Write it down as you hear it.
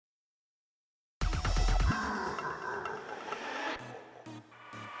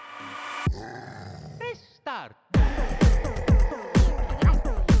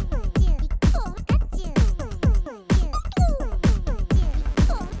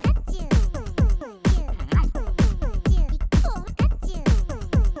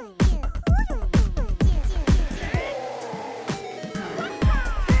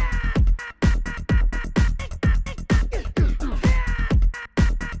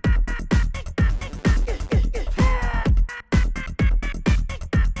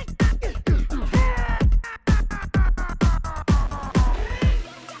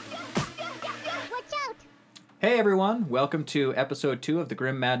everyone, welcome to episode 2 of the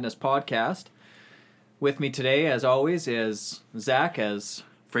Grim Madness podcast. With me today, as always, is Zach as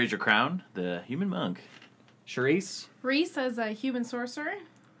Fraser Crown, the human monk. Charisse. Reese as a human sorcerer.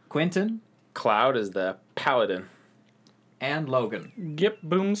 Quentin. Cloud is the paladin. And Logan. Gip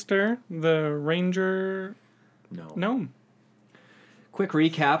Boomster, the ranger gnome. Quick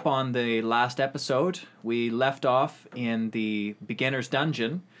recap on the last episode. We left off in the beginner's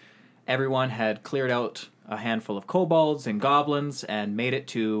dungeon. Everyone had cleared out a handful of kobolds and goblins and made it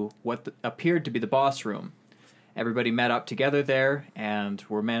to what appeared to be the boss room. Everybody met up together there and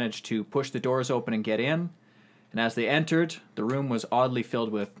were managed to push the doors open and get in. And as they entered, the room was oddly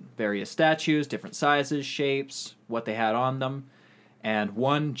filled with various statues, different sizes, shapes, what they had on them, and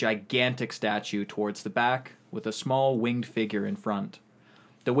one gigantic statue towards the back with a small winged figure in front.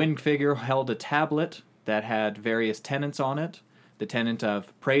 The winged figure held a tablet that had various tenets on it. The tenet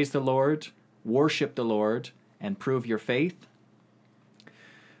of praise the Lord, worship the Lord, and prove your faith.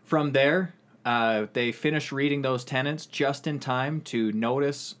 From there, they finished reading those tenets just in time to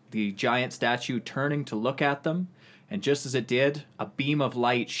notice the giant statue turning to look at them. And just as it did, a beam of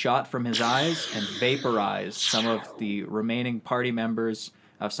light shot from his eyes and vaporized some of the remaining party members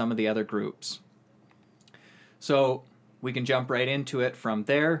of some of the other groups. So we can jump right into it from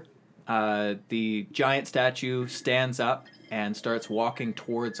there. The giant statue stands up and starts walking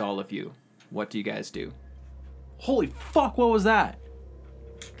towards all of you. What do you guys do? Holy fuck, what was that?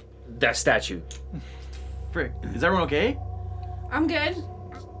 That statue. Frick. Is everyone okay? I'm good.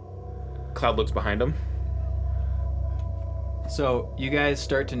 Cloud looks behind him. So you guys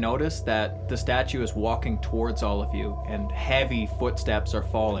start to notice that the statue is walking towards all of you, and heavy footsteps are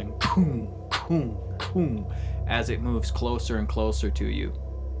falling, koom, koom, koom, as it moves closer and closer to you.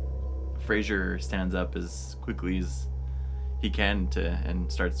 Fraser stands up as quickly as he can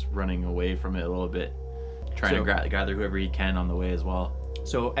and starts running away from it a little bit, trying to gather whoever he can on the way as well.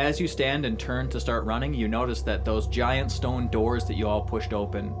 So as you stand and turn to start running, you notice that those giant stone doors that you all pushed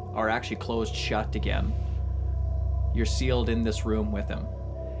open are actually closed shut again. You're sealed in this room with him.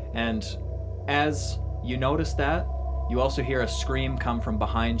 And as you notice that, you also hear a scream come from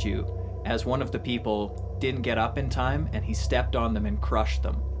behind you as one of the people didn't get up in time and he stepped on them and crushed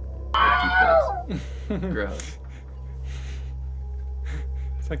them. Gross.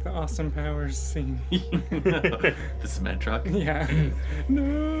 It's like the Austin Powers scene. The cement truck? Yeah.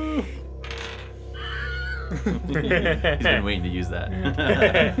 No. He's been waiting to use that.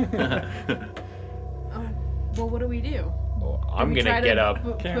 Well, what do we do? Well, Do I'm we gonna try get to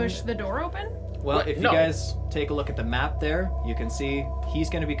up. Push the door open? Well, What? if you No. guys take a look at the map there, you can see he's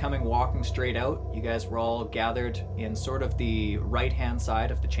going to be coming walking straight out. You guys were all gathered in sort of the right-hand side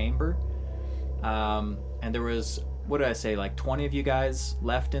of the chamber. And there was, what did I say, like 20 of you guys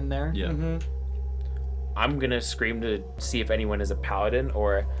left in there? Yeah. Mm-hmm. I'm gonna scream to see if anyone is a paladin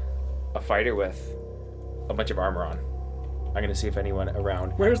or a fighter with a bunch of armor on. I'm gonna see if anyone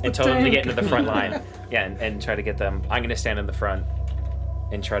around. Where's the and tell them to tank? get into the front line. Yeah, and try to get them. I'm gonna stand in the front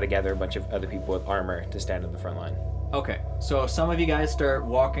and try to gather a bunch of other people with armor to stand in the front line. Okay, so some of you guys start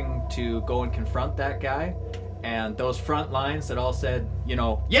walking to go and confront that guy, and those front lines that all said,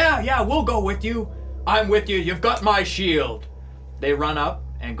 yeah, we'll go with you. I'm with you. You've got my shield. They run up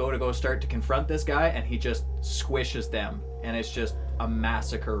and go start to confront this guy, and he just squishes them, and it's just a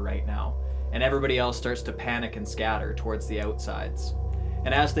massacre right now. And everybody else starts to panic and scatter towards the outsides.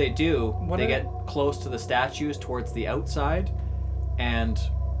 And as they do, they get close to the statues towards the outside, and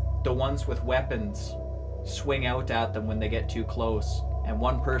the ones with weapons swing out at them when they get too close, and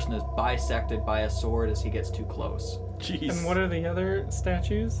one person is bisected by a sword as he gets too close. Jeez. And what are the other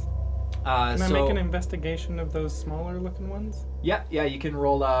statues? Can I make an investigation of those smaller looking ones? Yeah, you can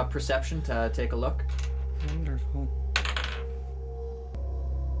roll perception to take a look. Wonderful.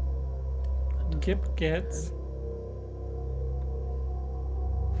 Gip gets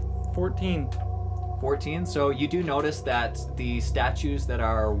 14. 14. So you do notice that the statues that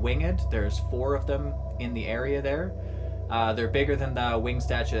are winged, there's 4 of them in the area there. They're bigger than the winged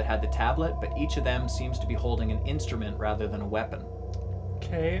statue that had the tablet, but each of them seems to be holding an instrument rather than a weapon.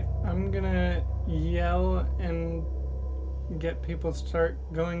 Okay, I'm gonna yell and get people to start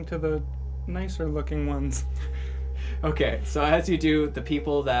going to the nicer looking ones. Okay, so as you do, the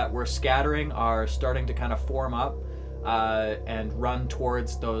people that were scattering are starting to kind of form up and run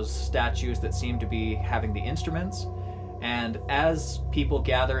towards those statues that seem to be having the instruments. And as people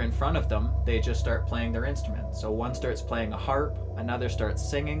gather in front of them, they just start playing their instruments. So one starts playing a harp, another starts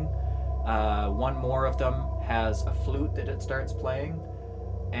singing, one more of them has a flute that it starts playing.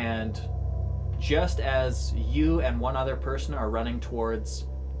 And just as you and one other person are running towards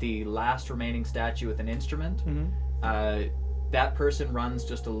the last remaining statue with an instrument. Mm-hmm. That person runs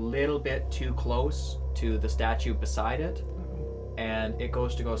just a little bit too close to the statue beside it, and it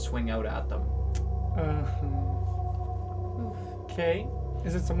goes to go swing out at them. Okay.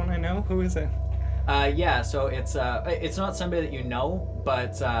 Is it someone I know? Who is it? Yeah, so it's not somebody that you know,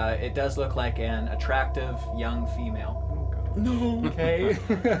 but it does look like an attractive young female. Oh god. No. Okay.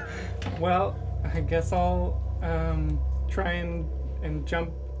 Well, I guess I'll try and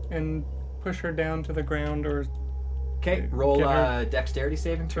jump and push her down to the ground or Okay, roll Get her dexterity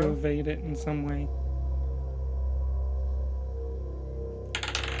saving to throw. evade it in some way.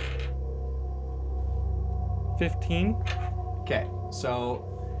 $15. Okay,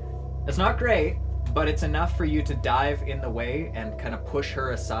 so it's not great, but it's enough for you to dive in the way and kind of push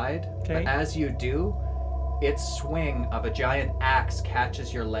her aside. Okay. But as you do, its swing of a giant axe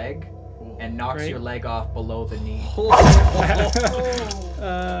catches your leg and knocks Great. your leg off below the knee.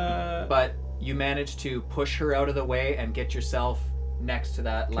 But you manage to push her out of the way and get yourself next to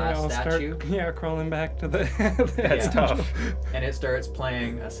that last I'll statue. Start, crawling back to the. That's Yeah. tough. And it starts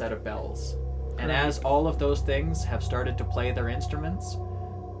playing a set of bells. And as all of those things have started to play their instruments,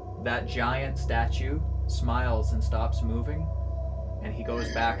 that giant statue smiles and stops moving, and he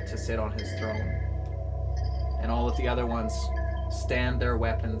goes back to sit on his throne. And all of the other ones stand their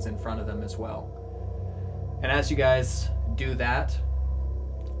weapons in front of them as well. And as you guys do that,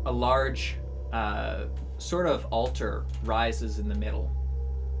 a large sort of altar rises in the middle.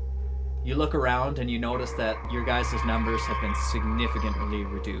 You look around and you notice that your guys' numbers have been significantly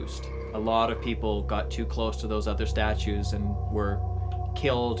reduced. A lot of people got too close to those other statues and were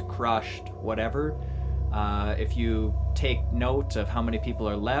killed, crushed, whatever. If you take note of how many people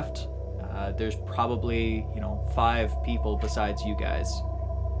are left, there's probably, 5 people besides you guys.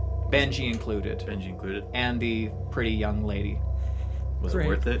 Benji included. And the pretty young lady. Was Great. it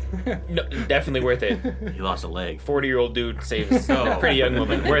worth it? No, definitely worth it. He lost a leg. 40-year-old dude saves a pretty young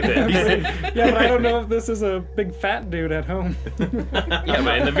woman. Worth it. Yeah, but I don't know if this is a big fat dude at home. Yeah,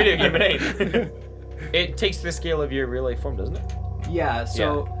 but in the video game it ain't. It takes the scale of your real life form, doesn't it? Yeah,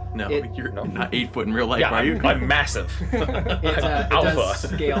 so No, It- you're not 8 foot in real life, Yeah, are you? I'm massive. it Alpha. does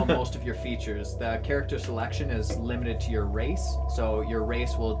scale most of your features. The character selection is limited to your race, so your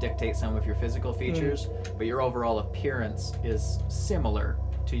race will dictate some of your physical features, but your overall appearance is similar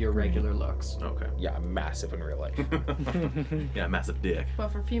to your regular looks. Okay. Yeah, I'm massive in real life. Yeah, massive dick. But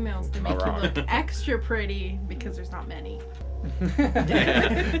for females, they Not make you wrong. look extra pretty because there's not many.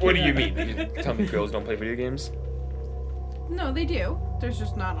 What do you mean? You tell me girls don't play video games? No, they do. There's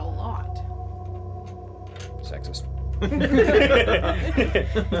just not a lot. Sexist.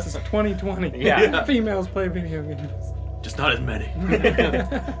 This is 2020. Yeah. Females play video games. Just not as many.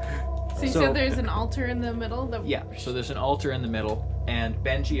 So you So- said there's an altar in the middle? Yeah, so there's an altar in the middle, and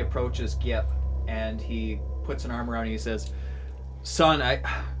Benji approaches Gip, and he puts an arm around you and he says, "Son,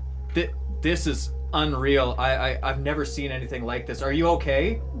 this is unreal. I've never seen anything like this. Are you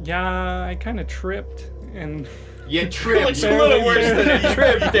okay?" Yeah, I kind of tripped and. You tripped. It's a little worse than a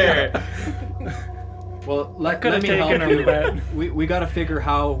trip there. Well, let could've me help taken him, you. but- We got to figure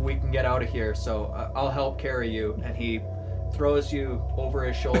how we can get out of here, so I'll help carry you. And he throws you over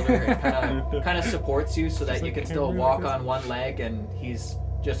his shoulder and kind of supports you so that Just you like can still Henry walk Lucas. on one leg, and he's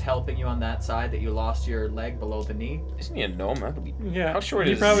just helping you on that side that you lost your leg below the knee. Isn't he a gnome? That could be. Yeah. How short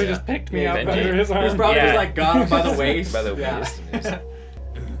he is probably yeah. just picked me Yeah, up Benji. under his arm. He's probably Yeah. just like got him by the waist. By the Yeah. waist.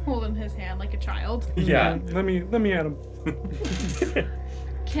 Holding his hand like a child. Yeah. Let me at him.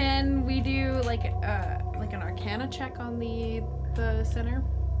 Can we do like an Arcana check on the center?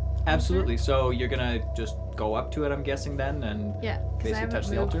 Absolutely. So you're gonna just go up to it, I'm guessing, then, and Yeah, because Basically I haven't touch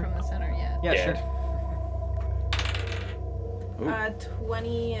the moved altar? from the center yet. yeah, Dead. sure.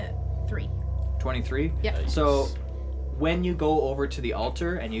 23. 23. Yep. So when you go over to the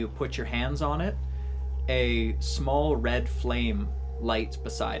altar and you put your hands on it, a small red flame lights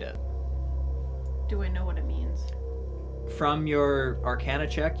beside it. Do I know what it means? From your Arcana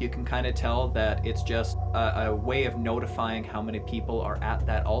check, you can kind of tell that it's just a way of notifying how many people are at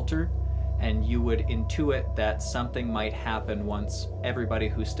that altar, and you would intuit that something might happen once everybody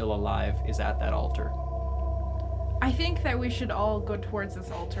who's still alive is at that altar. I think that we should all go towards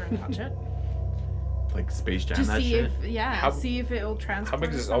this altar and touch it. Like Space Jam, to that see shit. if see if it will How transport big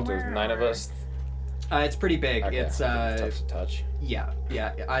is us this altar? somewhere, 9 of or- us. It's pretty big. Okay. It's tough to touch. yeah.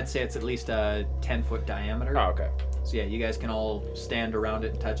 I'd say it's at least a 10-foot diameter. Oh, okay. So yeah, you guys can all stand around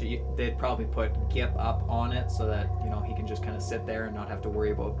it and touch it. They'd probably put Gip up on it so that he can just kind of sit there and not have to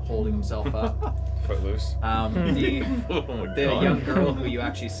worry about holding himself up. Footloose. The Oh my the God. young girl who you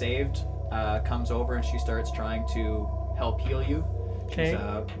actually saved comes over and she starts trying to help heal you. She's Okay.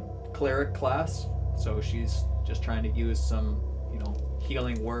 a cleric class, so she's just trying to use some,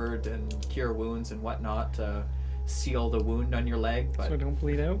 healing word and cure wounds and whatnot to seal the wound on your leg. But So I don't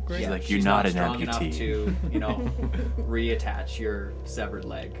bleed out. Great. She's like, she's "You're not an strong enough amputee." to, reattach your severed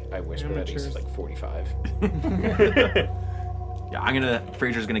leg. I whisper that he's Amateurs. like 45. Yeah,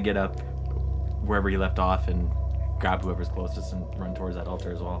 Fraser's gonna get up wherever he left off and grab whoever's closest and run towards that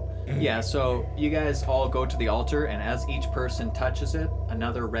altar as well. Yeah, so you guys all go to the altar, and as each person touches it,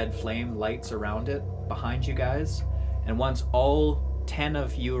 another red flame lights around it behind you guys. And once all 10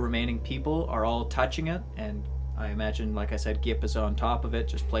 of you remaining people are all touching it, and I imagine, like I said, Gip is on top of it,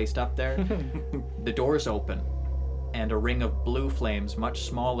 just placed up there, the doors open, and a ring of blue flames, much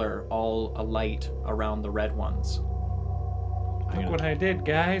smaller, all alight around the red ones. Look what I did,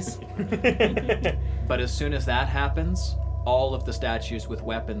 guys. But as soon as that happens, all of the statues with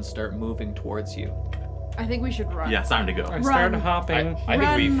weapons start moving towards you. I think we should run. Yeah, it's time to go. I start Run. hopping. I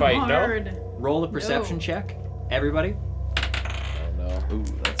think we Run fight, hard. Roll a perception No. check, everybody. no? Oh no. Ooh,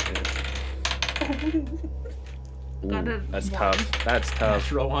 that's good. Got Ooh, a that's one. tough. That's tough.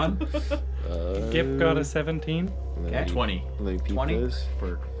 Natural one. Gip got a 17. Okay. 20 20?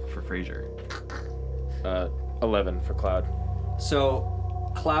 for Fraser. 11 for Cloud.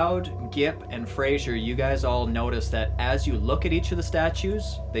 So, Cloud, Gip, and Fraser, you guys all notice that as you look at each of the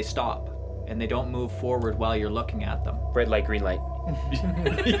statues, they stop. And they don't move forward while you're looking at them. Red light, green light.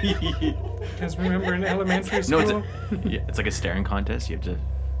 Because remember in elementary school? No, it's like a staring contest. You have to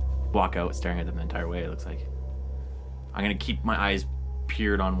walk out staring at them the entire way, it looks like. I'm gonna keep my eyes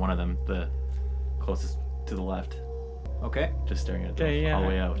peered on one of them, the closest to the left. Okay? Just staring at them Okay, yeah. all the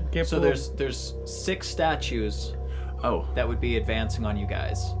way out. Gip So will- there's 6 statues Oh, that would be advancing on you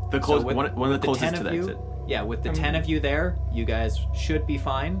guys. The So close- with- one of the with closest 10 to of the you, exit. Yeah, with the 10 of you there, you guys should be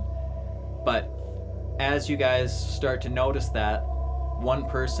fine. But as you guys start to notice that, one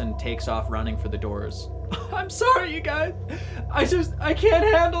person takes off running for the doors. I'm sorry, you guys. I can't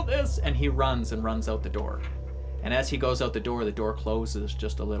handle this. And he runs out the door. And as he goes out the door closes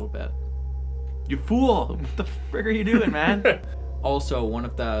just a little bit. you fool! What the frick are you doing, man? Also, one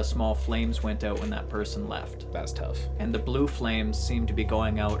of the small flames went out when that person left. That's tough. And the blue flames seem to be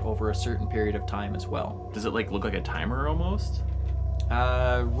going out over a certain period of time as well. Does it look like a timer almost?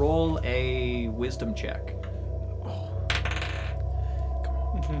 Roll a wisdom check.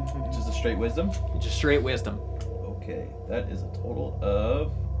 Just a straight wisdom? Just straight wisdom. Okay, that is a total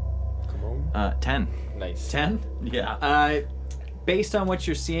of Come on. 10. Nice. 10? Yeah. Based on what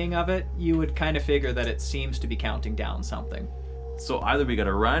you're seeing of it, you would kind of figure that it seems to be counting down something. So either we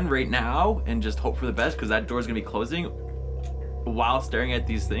gotta run right now and just hope for the best because that door's gonna be closing while staring at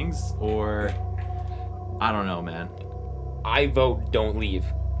these things, or I don't know, man. I vote don't leave.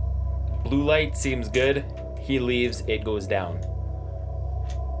 Blue light seems good. He leaves, it goes down.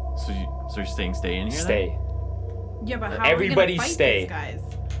 So you're saying stay in here? then? Stay. Yeah, but how Everybody are we gonna fight stay. these guys?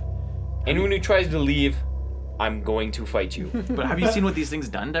 Anyone who tries to leave, I'm going to fight you. But have you seen what these things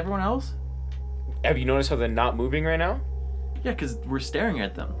done to everyone else? Have you noticed how they're not moving right now? Yeah, because we're staring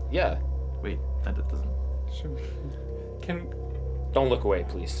at them. Yeah. Wait, that doesn't. Can Don't look away,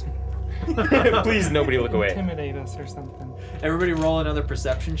 please. Please, nobody look away. intimidate us or something. Everybody roll another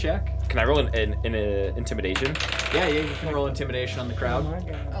perception check. Can I roll an intimidation? Yeah, you can roll intimidation on the Oh crowd. my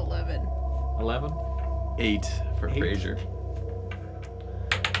god. 11. 11. 8 for 8. Fraser.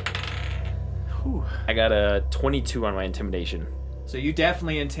 Whew. I got a 22 on my intimidation. So you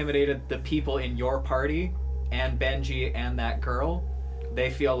definitely intimidated the people in your party and Benji and that girl. They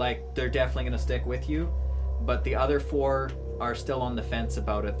feel like they're definitely going to stick with you. But the other 4 are still on the fence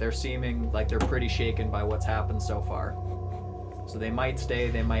about it. They're seeming like they're pretty shaken by what's happened so far. So they might stay,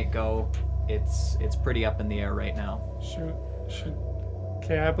 they might go. It's pretty up in the air right now. Should.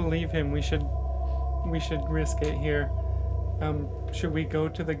 Okay, I believe him. We should risk it here. Should we go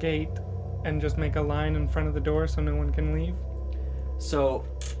to the gate and just make a line in front of the door so no one can leave? So,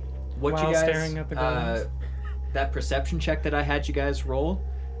 what While you guys, staring at the golems? that perception check that I had you guys roll,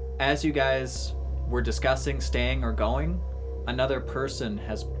 as you guys were discussing staying or going, another person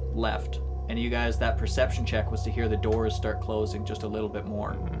has left, and you guys, that perception check was to hear the doors start closing just a little bit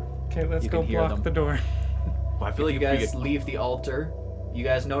more. Okay, let's You go can hear block them. the door. Well, I feel If like you if we guys get leave the altar, you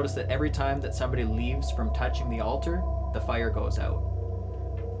guys notice that every time that somebody leaves from touching the altar, the fire goes out.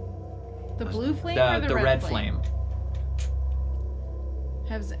 The blue flame or the red flame.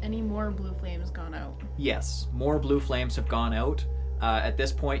 Has any more blue flames gone out? Yes, more blue flames have gone out. At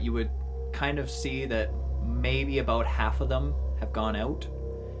this point, you would kind of see that maybe about half of them have gone out.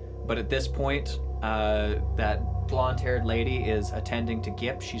 But at this point, that blonde-haired lady is attending to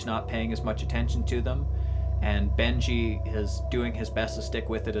Gip. She's not paying as much attention to them. and Benji is doing his best to stick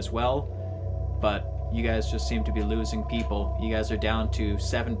with it as well. But you guys just seem to be losing people. You guys are down to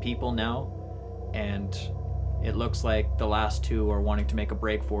 7 people now, and it looks like the last 2 are wanting to make a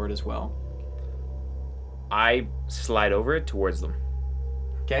break for it as well. I slide over towards them.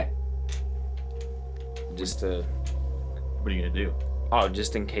 Okay. Just to... What are you gonna do? Oh,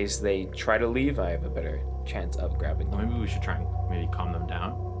 just in case they try to leave, I have a better chance of grabbing Well, them. maybe we should try and maybe calm them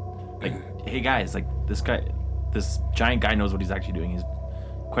down. Like, hey guys, like this giant guy knows what he's actually doing. He's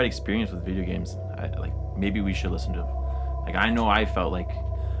quite experienced with video games. Like maybe we should listen to him. Like I know I felt like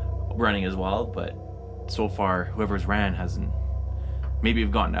running as well, but so far whoever's ran hasn't. Maybe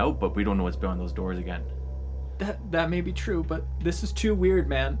have gotten out, but we don't know what's behind those doors again. That may be true, but this is too weird,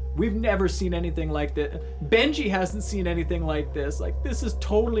 man. We've never seen anything like this. Benji hasn't seen anything like this. Like, this is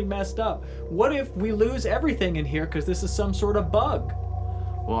totally messed up. What if we lose everything in here because this is some sort of bug?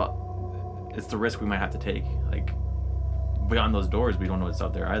 Well, it's the risk we might have to take. Like, beyond those doors, we don't know what's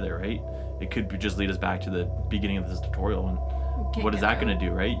out there either, right? It could just lead us back to the beginning of this tutorial, and Can't what is get that going out. to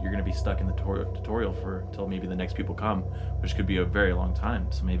do, right? You're going to be stuck in the tutorial for until maybe the next people come, which could be a very long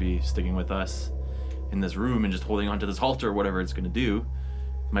time. So maybe sticking with us in this room and just holding onto this halter or whatever it's going to do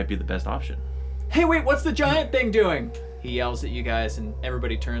might be the best option. Hey, wait, what's the giant thing doing? He yells at you guys, and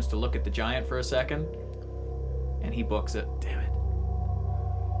everybody turns to look at the giant for a second, and he books it. Damn it.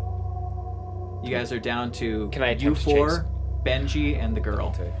 You guys are down to Can I you attempt to 4, Benji, and the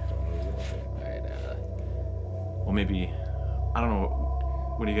girl. Alright, Well, maybe, I don't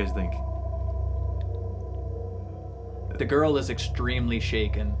know. What do you guys think? The girl is extremely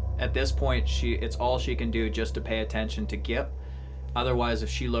shaken. At this point, it's all she can do just to pay attention to Gip. Otherwise, if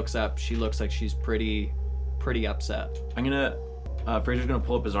she looks up, she looks like she's pretty upset. I'm going to, Fraser's going to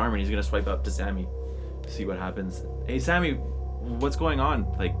pull up his arm and he's going to swipe up to Sammy to see what happens. Hey, Sammy, what's going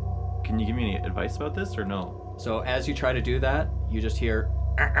on? Like, can you give me any advice about this or no? So as you try to do that, you just hear,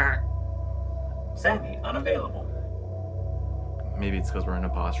 Sammy, unavailable. Maybe it's because we're in a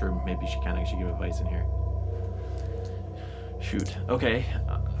boss room. Maybe she can't actually give advice in here. Shoot. Okay.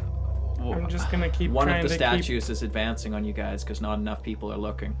 I'm just gonna keep one trying of the to keep. statues is advancing on you guys because not enough people are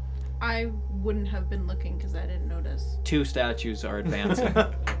looking. I wouldn't have been looking because I didn't notice. 2 statues are advancing.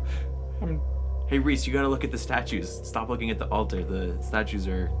 Hey, Reese, you gotta look at the statues. Stop looking at the altar. The statues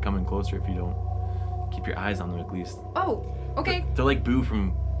are coming closer if you don't keep your eyes on them at least. Oh, okay. They're like Boo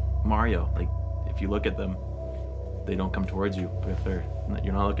from Mario. Like, if you look at them, they don't come towards you. But if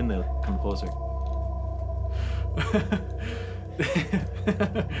you're not looking, they'll come closer.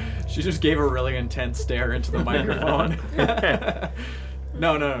 She just gave a really intense stare into the microphone.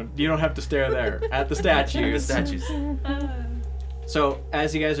 No, you don't have to stare there. At the statues. So,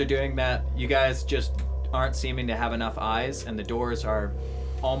 as you guys are doing that, you guys just aren't seeming to have enough eyes, and the doors are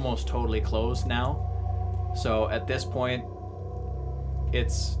almost totally closed now. So, at this point,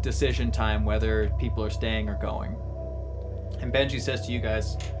 it's decision time whether people are staying or going. And Benji says to you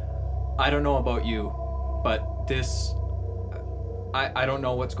guys, I don't know about you, but this... I don't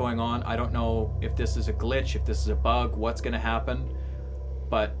know what's going on. I don't know if this is a glitch, if this is a bug, what's going to happen.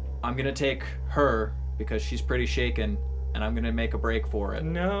 But I'm going to take her because she's pretty shaken, and I'm going to make a break for it.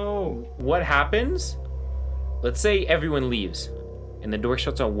 No. What happens? Let's say everyone leaves and the door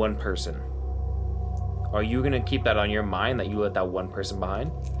shuts on one person. Are you going to keep that on your mind that you let that one person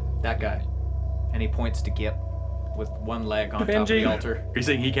behind? That guy. And he points to Gip with one leg on top of the Benji. altar. Are you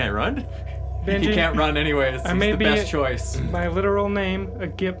saying he can't run? Benji, He can't run anyways. I He's may the be best choice. my literal name, a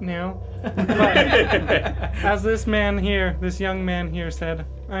Gip now. But as this young man here said,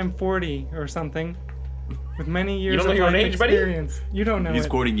 I'm 40 or something, with many years don't know of your own life age, buddy? experience. You don't know He's it.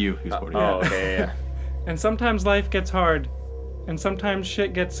 quoting you. He's quoting Oh, you. okay, yeah. And sometimes life gets hard, and sometimes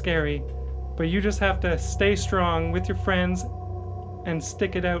shit gets scary, but you just have to stay strong with your friends and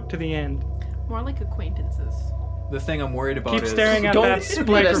stick it out to the end. More like acquaintances. The thing I'm worried about Keep is... staring at Don't that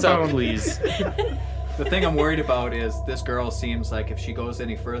split us up, microphone. please. The thing I'm worried about is this girl seems like if she goes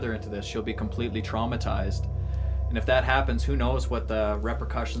any further into this, she'll be completely traumatized. And if that happens, who knows what the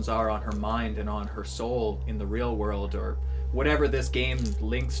repercussions are on her mind and on her soul in the real world or whatever this game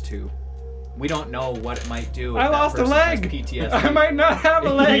links to. We don't know what it might do. If I that lost a person has leg. PTSD. I might not have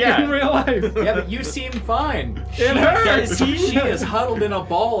a leg Yeah. in real life. Yeah, but you seem fine. It hurts. She is huddled in a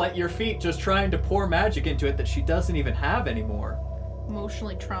ball at your feet just trying to pour magic into it that she doesn't even have anymore.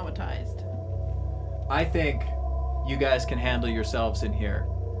 Emotionally traumatized. I think you guys can handle yourselves in here,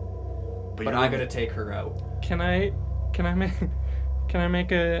 but you're- I gotta take her out. Can I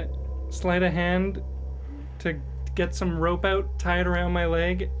make a sleight of hand to get some rope out, tie it around my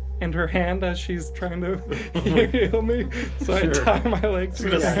leg, and her hand as she's trying to heal me. So I tie my legs to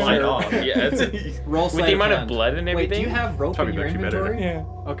It's gonna her slide hand. off. Yeah, it's Roll with sleight the of amount of hand. blood and Wait, everything. do you have rope Probably in your makes you better. inventory?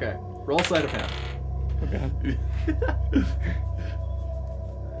 Yeah. Okay. Roll sleight of hand. Oh god.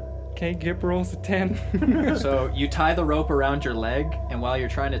 Okay, Gip rolls a 10. So you tie the rope around your leg, and while you're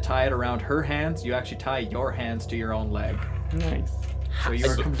trying to tie it around her hands, you actually tie your hands to your own leg. Nice. So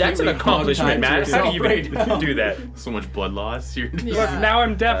you're That's an completely accomplishment, hog-tied man. to How do you yourself even right now. do that? So much blood loss. You're Look, Yeah. now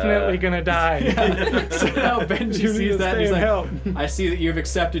I'm definitely gonna die. So now Benji You need sees to that and stay he's in like, help. I see that you've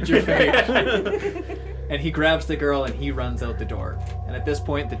accepted your fate. And he grabs the girl and he runs out the door. And at this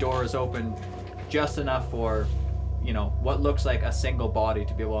point, the door is open just enough for, you know, what looks like a single body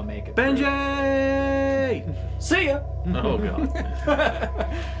to be able to make it. through. Benji! See ya! Oh god.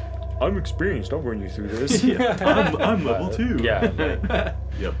 I'm experienced. I'll run you through this. I'm level 2. Yeah.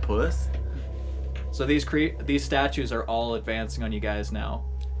 You puss. So these statues are all advancing on you guys now.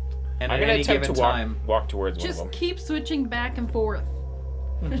 And I'm at gonna any attempt given to time, walk towards one Just of them. keep switching back and forth.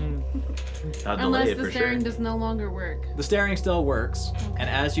 I'll Unless delay it the for staring sure. does no longer work. the staring still works. And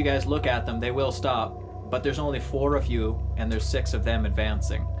as you guys look at them, they will stop. But there's only 4 of you, and there's 6 of them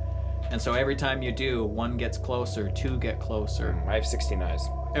advancing. And so every time you do, 1 gets closer, 2 get closer. I have 16 eyes.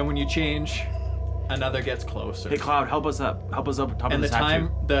 And when you change, another gets closer. Hey Cloud, help us up. Help us up top And of the the statue.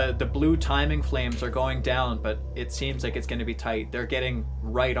 time, the blue timing flames are going down, but it seems like it's going to be tight. They're getting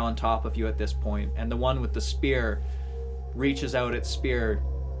right on top of you at this point, and the one with the spear reaches out its spear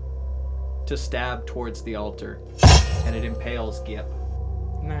to stab towards the altar, and it impales Gip.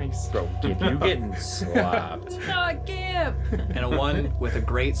 Nice. Bro, Gip, you getting slapped. Not Gip! And a one with a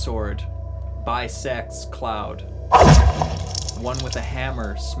great sword bisects Cloud. One with a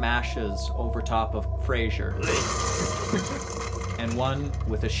hammer smashes over top of Fraser. And one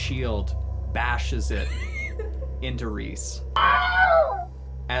with a shield bashes it into Reese.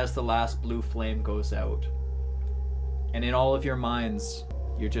 As the last blue flame goes out. And in all of your minds,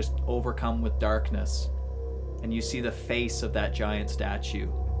 you're just overcome with darkness. And you see the face of that giant statue.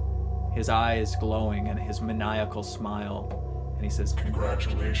 His eyes glowing and his maniacal smile. And he says,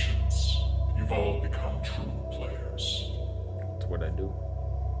 Congratulations. You've all become true players. That's what I do.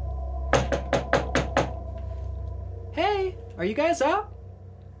 "Hey, are you guys up?"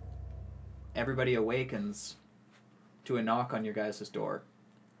 Everybody awakens to a knock on your guys' door.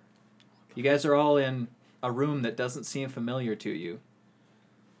 You guys are all in a room that doesn't seem familiar to you.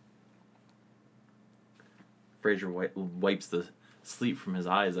 Fraser wipes the sleep from his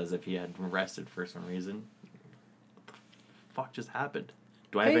eyes as if he had rested for some reason. What the fuck just happened?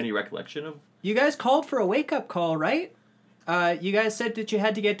 Do I have Hey. any recollection of? You guys called for a wake-up call, right? You guys said that you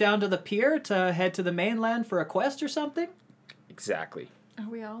had to get down to the pier to head to the mainland for a quest or something? Exactly. Are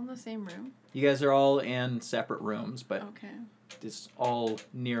we all in the same room? You guys are all in separate rooms, but Okay. it's all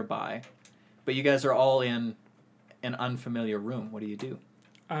nearby. But you guys are all in an unfamiliar room. What do you do?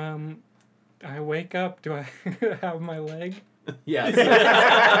 I wake up. Do I have my leg? Yes.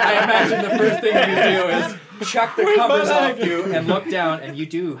 I imagine the first thing you do is chuck the covers my off leg. you and look down, and you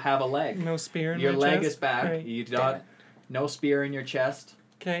do have a leg. No spear in Your my leg chest? is back. Right. You don't. No spear in your chest.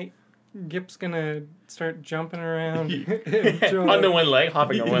 Okay. Gip's gonna start jumping around, On the one leg,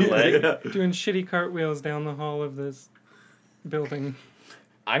 hopping on one leg. doing shitty cartwheels down the hall of this building.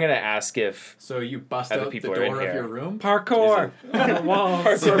 I'm gonna ask if So you bust Other out the people are in door of here. your room. Parkour on the walls.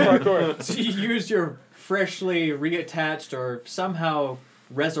 parkour. So you use your freshly reattached or somehow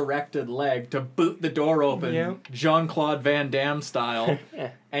resurrected leg to boot the door open, Yep. Jean-Claude Van Damme style.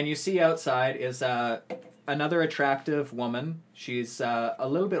 And you see outside is another attractive woman. She's a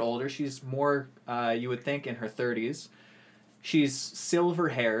little bit older. She's more, you would think, in her 30s. She's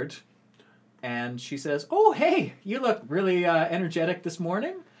silver-haired. And she says, "Oh, hey, you look really energetic this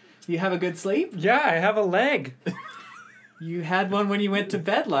morning. You have a good sleep? Yeah, I have a leg. You had one when you went to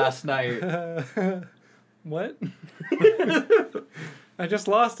bed last night." What? I just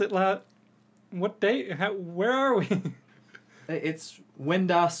lost it. What day? Where are we? It's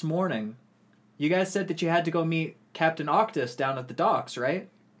Windas morning. You guys said that you had to go meet Captain Octus down at the docks, right?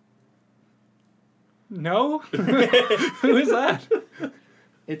 No? Who is that?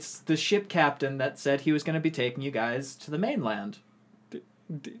 It's the ship captain that said he was going to be taking you guys to the mainland.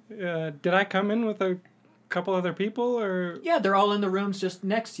 Did I come in with a couple other people, or? Yeah, they're all in the rooms just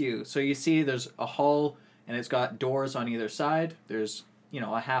next to you. So you see there's a hall, and it's got doors on either side. There's,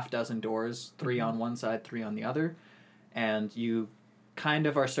 a half dozen doors, 3 on one side, 3 on the other. And you kind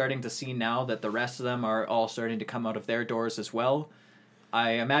of are starting to see now that the rest of them are all starting to come out of their doors as well.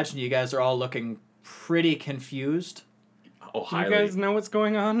 I imagine you guys are all looking pretty confused. Oh, Do you highly. guys know what's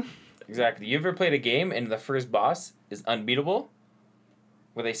going on? Exactly. You ever played a game and the first boss is unbeatable?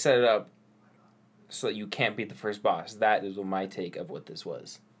 where they set it up so that you can't beat the first boss. That is my take of what this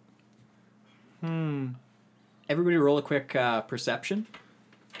was. Everybody roll a quick perception.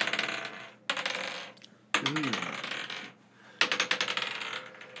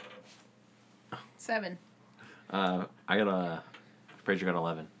 Seven. Fraser got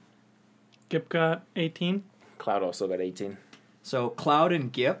 11. Gip got 18. Cloud also got 18. So Cloud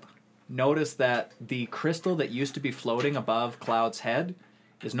and Gip notice that the crystal that used to be floating above Cloud's head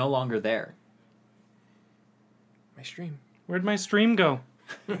is no longer there. My stream. Where'd my stream go?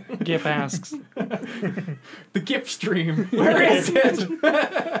 Gip asks. The Gip stream. Where is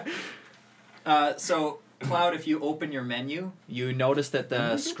it? So, Cloud, if you open your menu, you notice that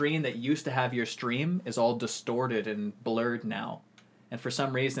the screen that used to have your stream is all distorted and blurred now. And for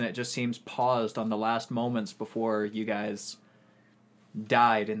some reason, it just seems paused on the last moments before you guys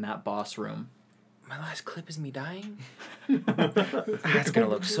died in that boss room. My last clip is me dying? That's going to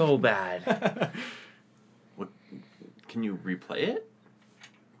look so bad. What? Can you replay it?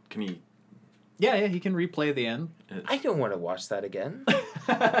 Can you? Yeah, you can replay the end. I don't want to watch that again.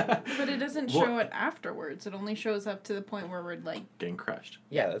 But it doesn't show it afterwards. It only shows up to the point where we're like... Getting crushed.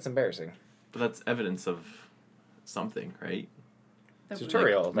 Yeah, that's embarrassing. But that's evidence of something, right?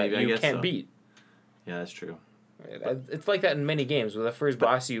 Tutorial that maybe I you guess can't so. beat. Yeah, that's true. It's like that in many games where the first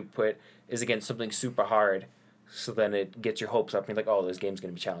boss you put is against something super hard, so then it gets your hopes up and you're like, oh, this game's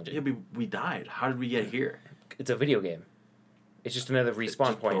going to be challenging. Yeah, but we died. How did we get here? It's a video game. It's just another respawn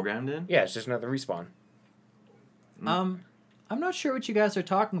Just point. programmed in? Yeah, it's just another respawn. I'm not sure what you guys are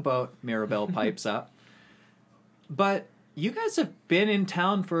talking about, Mirabelle pipes up. But you guys have been in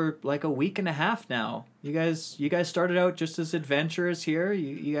town for like a week and a half now. You guys started out just as adventurers here.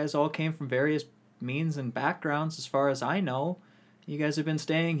 You guys all came from various means and backgrounds as far as I know. You guys have been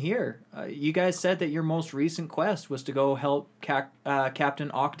staying here. You guys said that your most recent quest was to go help Captain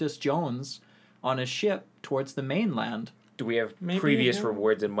Octus Jones on his ship towards the mainland. Do we have Maybe, previous yeah.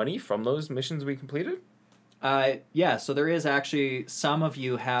 rewards and money from those missions we completed? Yeah, so there is actually, some of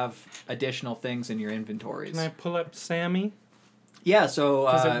you have additional things in your inventories. Can I pull up Sammy? Yeah, so...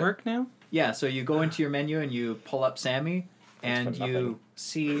 Does it work now? Yeah, so you go into your menu and you pull up Sammy, and for you nothing.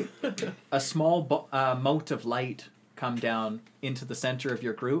 see a small mote of light come down into the center of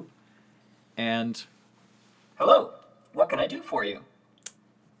your group, and... Hello, what can I do for you?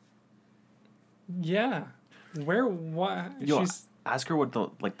 Yeah. Where? What? Yo, She's ask her what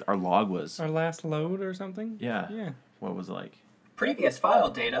our log was. our last load or something? Yeah. Yeah. What was it like? Previous file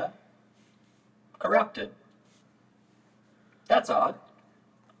data corrupted. That's odd.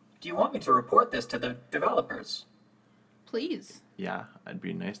 Do you want me to report this to the developers? Please. Yeah, it'd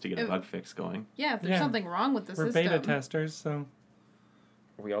be nice to get a It- bug fix going. Yeah, if there's Yeah. something wrong with the We're system. beta testers, so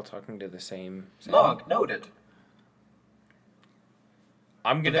Are we all talking to the same? Log noted.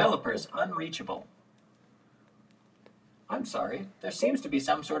 I'm gonna. Developers unreachable. I'm sorry. There seems to be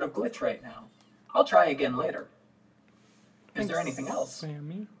some sort of glitch right now. I'll try again later. Is there anything else?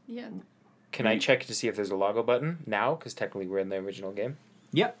 Sammy. Yeah. Can I check to see if there's a logo button now? Because technically we're in the original game.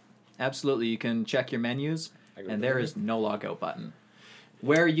 Yep, absolutely. You can check your menus, I go and to there menu. is no logout button.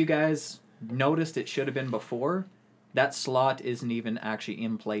 Where you guys noticed it should have been before, that slot isn't even actually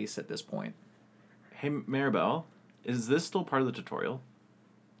in place at this point. Hey, Maribel, is this still part of the tutorial?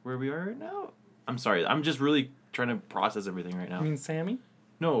 Where we are right now? I'm sorry. I'm just really trying to process everything right I now. mean Sammy.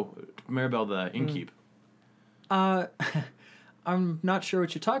 No, Maribel, the innkeep. I'm not sure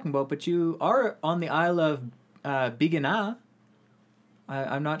what you're talking about, but you are on the Isle of Bigana.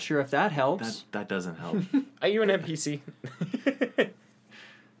 I'm not sure if that helps. That doesn't help. Are you an NPC?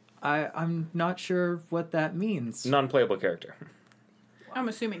 I'm not sure what that means. Non-playable character. I'm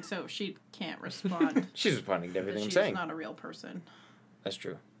assuming so. She can't respond. She's responding to everything I'm She's saying. not a real person. That's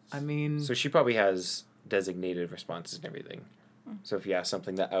true. I mean, So she probably has designated responses and everything. So if you ask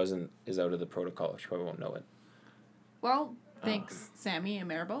something that is out of the protocol, she probably won't know it. Well, thanks, Sammy and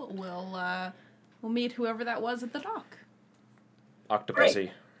Maribel. We'll meet whoever that was at the dock.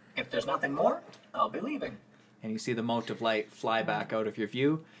 Octopussy. if there's nothing more, I'll be leaving. And you see the mote of light fly back out of your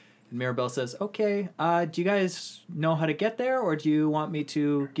view. And Mirabelle says, okay, do you guys know how to get there, or do you want me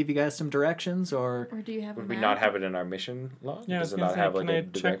to give you guys some directions, or... Or do you have Would a we map? not have it in our mission log? Yeah, I was Does it gonna not say, have like can a I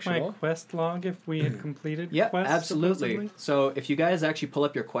check my directional? quest log if we had completed Yeah, quests? absolutely. supposedly? So if you guys actually pull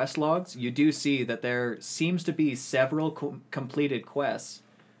up your quest logs, you do see that there seems to be several completed quests,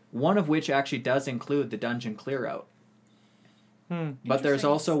 one of which actually does include the dungeon clear out. But there's Interesting.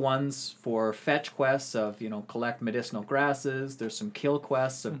 also ones for fetch quests of, collect medicinal grasses. There's some kill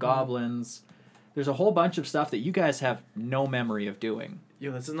quests of goblins. There's a whole bunch of stuff that you guys have no memory of doing.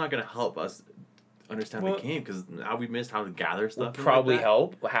 Yo, this is not gonna help us understand Well- the game because now we missed how to gather stuff. What and probably like that.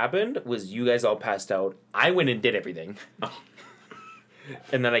 helped. What happened was you guys all passed out. I went and did everything.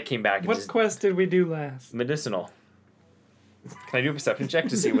 And then I came back and What just quest did we do last? medicinal. Can I do a perception check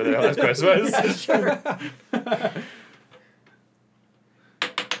to see what the last quest was?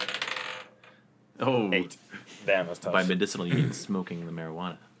 Oh, 8. Damn, that's tough. by medicinal you mean smoking the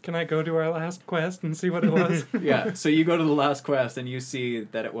marijuana. Can I go to our last quest and see what it was? Yeah, so you go to the last quest and you see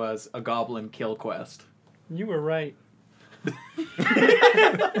that it was a goblin kill quest. You were right.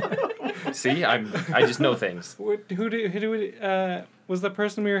 See, I just know things. Was the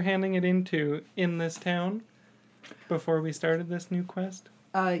person we were handing it into in this town before we started this new quest?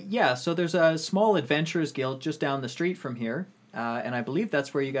 Yeah, so there's a small adventurers guild just down the street from here. And I believe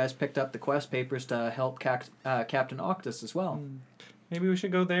that's where you guys picked up the quest papers to help Captain Octus as well. Maybe we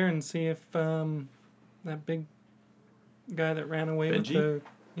should go there and see if that big guy that ran away with Benji? the...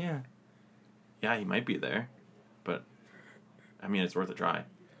 Yeah. Yeah, he might be there, but I mean it's worth a try.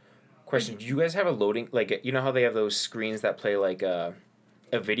 Question: do you guys have a loading, like, you know how they have those screens that play like a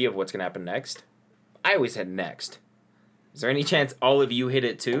video of what's gonna happen next? I always had next. Is there any chance all of you hit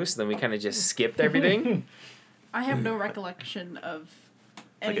it too? So then we kind of just skipped everything. I have no recollection of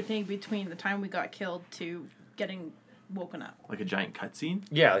anything between the time we got killed to getting woken up. Like a giant cutscene.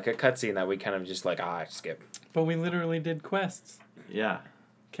 Yeah, like a cutscene that we kind of just like skip. But we literally did quests. Yeah.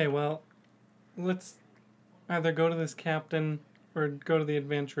 Okay, well, let's either go to this captain or go to the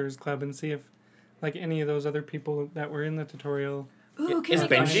Adventurers Club and see if, like, any of those other people that were in the tutorial... Ooh, Is can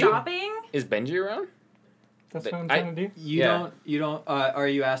we go Benji? shopping? Is Benji around? That's But what I'm I- trying to do. You don't, are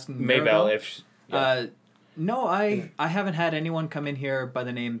you asking Maybell, Maribel? if yeah. No, I haven't had anyone come in here by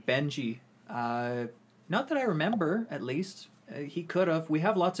the name Benji. Not that I remember, at least. He could have. We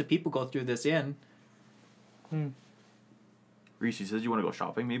have lots of people go through this inn. Reese, you said you want to go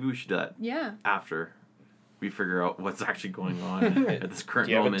shopping. Maybe we should do that Yeah. after we figure out what's actually going on at this current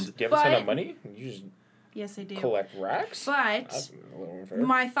do you have moment. do you have a ton But- of money? You just Yes, I do. collect racks. But That's a little unfair.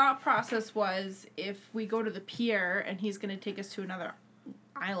 my thought process was if we go to the pier and he's going to take us to another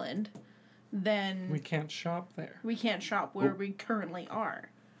island, then We can't shop there. we can't shop where we currently are.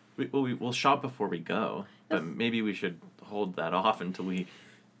 We'll shop before we go, but maybe we should hold that off until we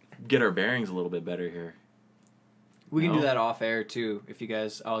get our bearings a little bit better here. We can No. do that off air too. If you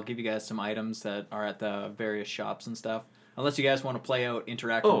guys, I'll give you guys some items that are at the various shops and stuff. Unless you guys want to play out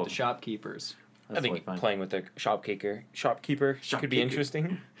interacting Oh. with the shopkeepers. That's I think totally fine. playing with the shopkeeper could be Shopkeeper.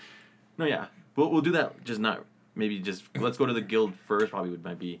 interesting. No, yeah, we'll do that. Just not maybe just let's go to the guild first. Probably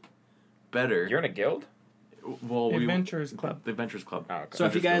might be better. You're in a guild? Well, Adventurers Club. The Adventurers Club. Oh, okay. So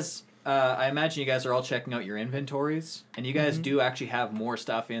if you Adventurers guys, I imagine you guys are all checking out your inventories, and you guys do actually have more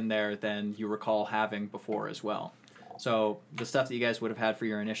stuff in there than you recall having before as well. So the stuff that you guys would have had for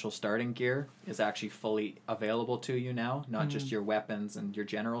your initial starting gear is actually fully available to you now, not just your weapons and your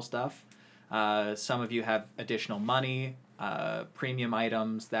general stuff. Some of you have additional money, premium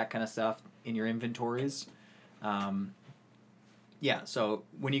items, that kind of stuff in your inventories. Yeah, so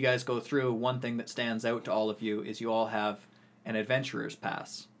when you guys go through, one thing that stands out to all of you is you all have an adventurer's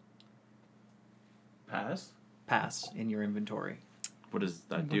pass Pass. in your inventory. What does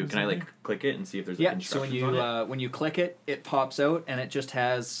that What do? does Can I that like do? click it and see if there's Yeah, so instructions on it? when you click it, it pops out and it just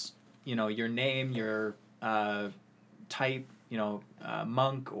has, your name, your type,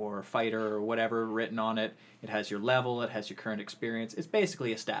 monk or fighter or whatever written on it. It has your level, it has your current experience. It's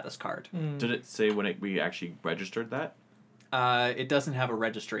basically a status card. Did it say when we actually registered that? It doesn't have a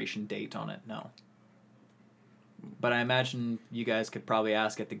registration date on it, no. But I imagine you guys could probably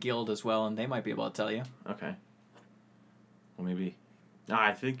ask at the guild as well, and they might be able to tell you. Okay. Well, maybe.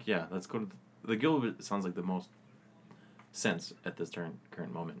 I think let's go to the guild. It sounds like the most sense at this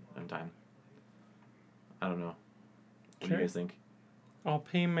current moment in time. I don't know. What do Sure. you guys think? I'll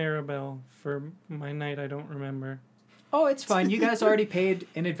pay Maribel for my night I don't remember. Oh, it's fine. You guys already paid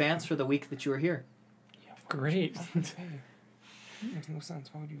in advance for the week that you were here. Great. Makes no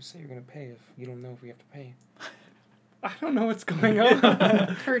sense. Why would you say you're gonna pay if you don't know if we have to pay? I don't know what's going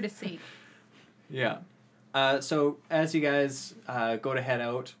on. Courtesy. Yeah. So as you guys go to head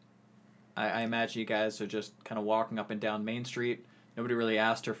out, I imagine you guys are just kind of walking up and down Main Street. Nobody really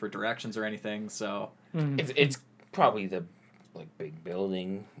asked her for directions or anything, so... It's probably the big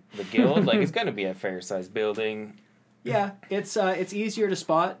building, the guild. It's gonna be a fair sized building. Yeah, it's easier to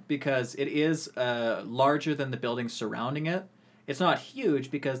spot because it is larger than the buildings surrounding it. It's not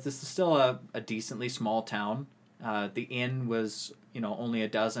huge because this is still a decently small town. The inn was, only a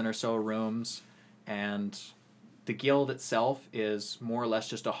dozen or so rooms, and the guild itself is more or less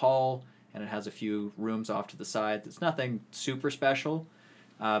just a hall, and it has a few rooms off to the side. It's nothing super special.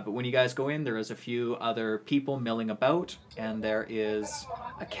 But when you guys go in, there is a few other people milling about, and there is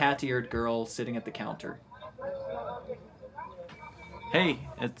a cat-eared girl sitting at the counter. Hey,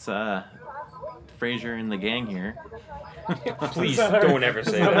 it's Fraser and the gang here. Please that her- don't ever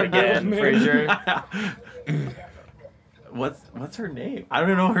say that again, name? Fraser. What's her name? I don't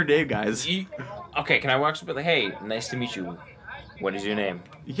even know her name, guys. Okay, can I walk up with like, hey, nice to meet you. What is your name?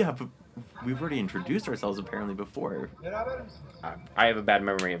 Yeah, but we've already introduced ourselves apparently before. I have a bad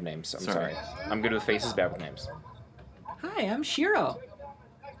memory of names. I'm Sorry. sorry. I'm good with faces, bad with names. Hi, I'm Shiro.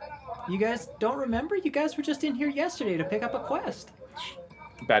 You guys don't remember? You guys were just in here yesterday to pick up a quest.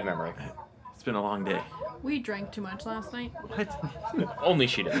 Bad memory. It's been a long day. We drank too much last night. What? Only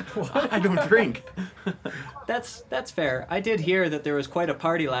she did. I don't drink. That's fair. I did hear that there was quite a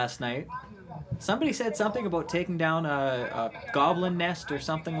party last night. Somebody said something about taking down a goblin nest or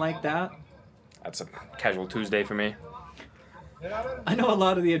something like that. That's a casual Tuesday for me. I know a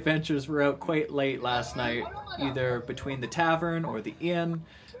lot of the adventurers were out quite late last night, either between the tavern or the inn.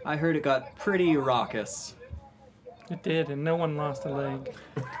 I heard it got pretty raucous. It did, and no one lost a leg.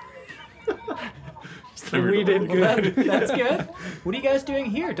 Never We know. did good. That's good. What are you guys doing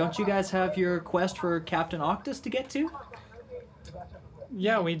here? Don't you guys have your quest for Captain Octus to get to?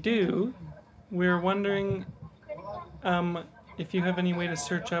 Yeah, we do. We're wondering if you have any way to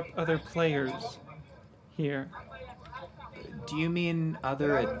search up other players here. Do you mean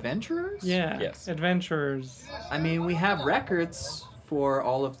other adventurers? Yeah. Yes. Adventurers. I mean, we have records for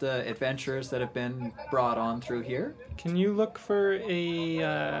all of the adventurers that have been brought on through here. Can you look for a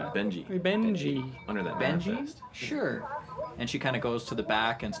Benji. Benji? Under that Benji? manifest. Sure. And she kind of goes to the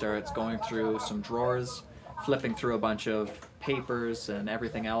back and starts going through some drawers, flipping through a bunch of papers and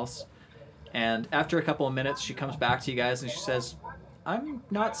everything else. And after a couple of minutes, she comes back to you guys and she says, I'm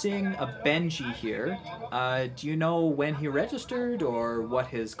not seeing a Benji here. Do you know when he registered or what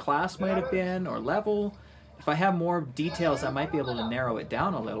his class might have been or level? If I have more details, I might be able to narrow it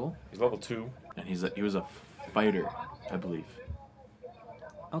down a little. He's level 2. And he was a fighter, I believe. He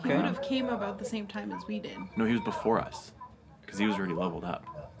would Okay. have came about the same time as we did, No, he was before us. Because he was already leveled up.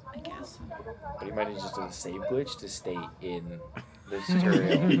 I guess. But he might have just done a save glitch to stay in the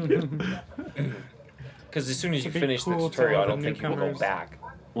tutorial. Because as soon as you It'd be finish cool the to tutorial, I all the don't think he will go newcomers. back.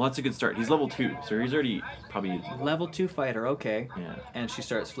 Well, that's a good start. He's level 2, so he's already probably... Level 2 fighter, okay. Yeah. And she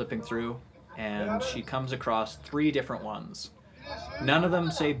starts flipping through, and she comes across 3 different ones. None of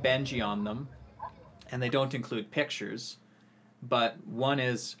them say Benji on them, and they don't include pictures. But one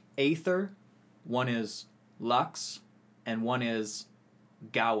is Aether, one is Lux, and one is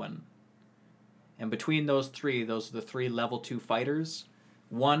Gowan. And between those 3, those are the 3 level 2 fighters.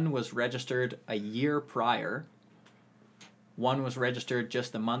 One was registered a year prior. One was registered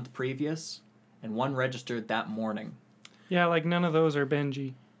just the month previous, and one registered that morning. Yeah, like none of those are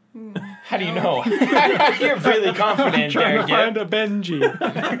Benji. How do you know? You're really confident Trying there, to find yeah. a Benji.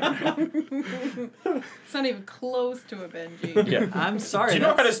 It's not even close to a Benji. Yeah. I'm sorry. Do you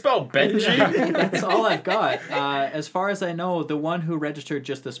know how to spell Benji? That's all I've got. As far as I know, the one who registered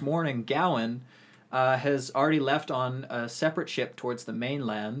just this morning, Gowan, has already left on a separate ship towards the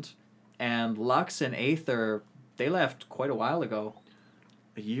mainland, and Lux and Aether, they left quite a while ago.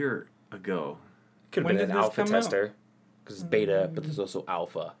 A year ago. Could have When been did an this alpha come out? tester. Because it's beta, but there's also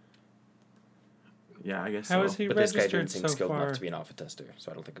alpha. Yeah, I guess How so. is he But this guy registered didn't seem so skilled far? enough to be an alpha tester,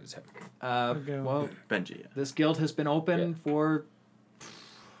 so I don't think it was him. Okay. Well, Benji, yeah. this guild has been open Yeah. for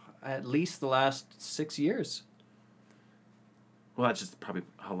at least the last 6 years. Well, that's just probably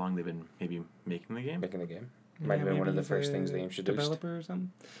how long they've been maybe making the game. Making the game. Might have Yeah, been one of maybe the first he's things a they introduced. Developer or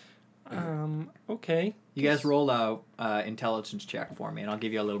something. Okay. You guys roll a intelligence check for me, and I'll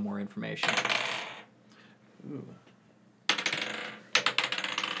give you a little more information. Ooh.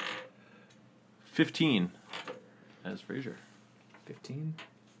 15. As Fraser. 15.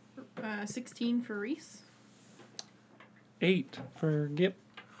 16 for Reese. 8 for Gip.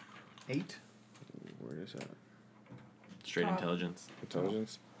 8. Where is that? Straight intelligence.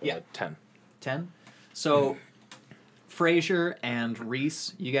 Intelligence? Yeah. 10. 10. So, Fraser and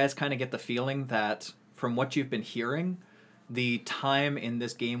Reese, you guys kind of get the feeling that from what you've been hearing, the time in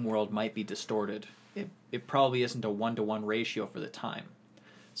this game world might be distorted. It probably isn't a 1-to-1 ratio for the time.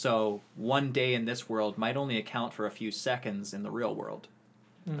 So, one day in this world might only account for a few seconds in the real world.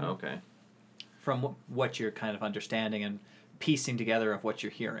 Okay. From what you're kind of understanding and piecing together of what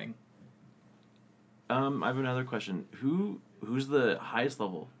you're hearing. I have another question. Who's the highest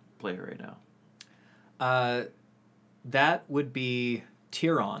level player right now? That would be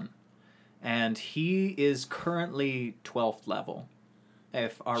Tyron. And he is currently 12th level,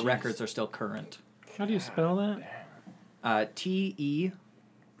 if our Jeez. records are still current. How do you spell that? Tyron.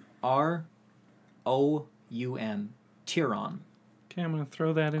 Roun. Tyron. Okay, I'm gonna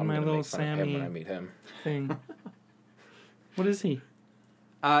throw that in I'm my gonna little make fun of him when I Sammy meet him. thing. What is he?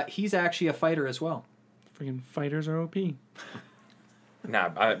 He's actually a fighter as well. Freaking fighters are OP. Nah,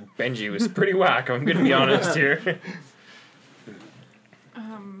 Benji was pretty whack. I'm gonna be honest here.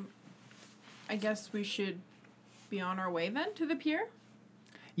 I guess we should be on our way then to the pier.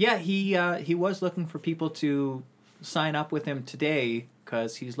 Yeah, he was looking for people to sign up with him today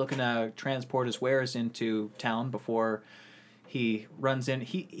because he's looking to transport his wares into town before he runs in.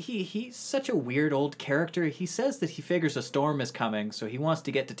 He's such a weird old character. He says that he figures a storm is coming, so he wants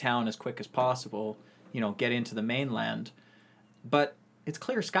to get to town as quick as possible, get into the mainland. But it's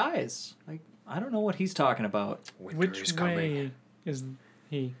clear skies. Like, I don't know what he's talking about. Winter Which is coming. way is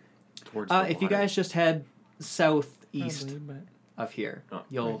he? Towards the If you water. guys just head southeast Probably, but of here, Oh,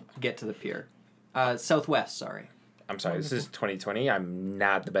 you'll get to the pier. Southwest, sorry. I'm sorry, this is 2020. I'm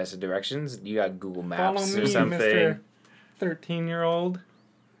not the best at directions. You got Google follow Maps me, or something. Mr. 13-year-old.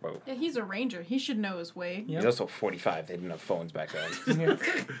 Whoa. Yeah, he's a ranger. He should know his way. He's Yep. also 45. They didn't have phones back then. Yeah.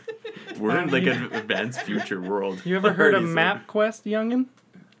 We're in like an advanced future world. You ever heard of Already, so- MapQuest, youngin?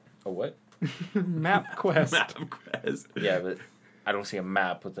 A what? MapQuest. MapQuest. Yeah, but I don't see a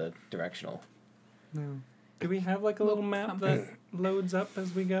map with a directional. No. Do we have like a little map that loads up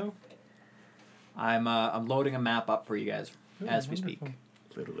as we go? I'm loading a map up for you guys Ooh, as we wonderful. speak.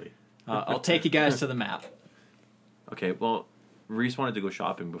 Literally. I'll take you guys to the map. Okay, well, Reese wanted to go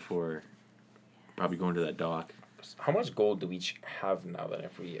shopping before probably going to that dock. How much gold do we each have now then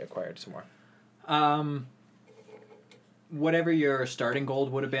if we acquired some more? Whatever your starting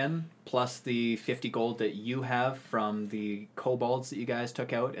gold would have been, plus the 50 gold that you have from the kobolds that you guys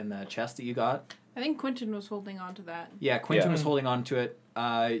took out and the chest that you got. I think Quentin was holding on to that. Yeah, Quentin Yeah. was holding on to it.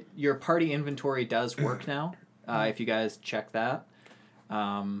 Your party inventory does work now, if you guys check that.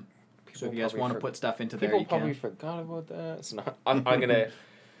 So if you guys want to put stuff into there, People you probably can. forgot about that. So now I'm gonna.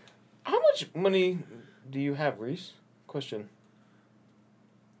 How much money do you have, Reese? Question.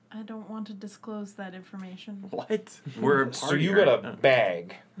 I don't want to disclose that information. What? We're a So party, you got a right?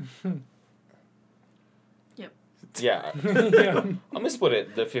 bag. Yep. Yeah. Yeah. I'm gonna split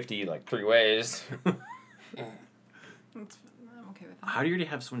it the 50 like 3 ways. I'm okay with that. How do you already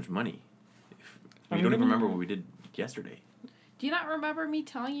have so much money? I We don't even mean- remember what we did yesterday. Do you not remember me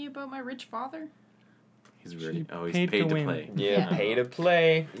telling you about my rich father? He's ready. She Oh, he's paid paid to to win. play. Yeah, Yeah. pay to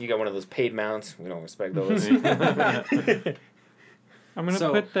play. You got one of those paid mounts. We don't respect those. I'm going to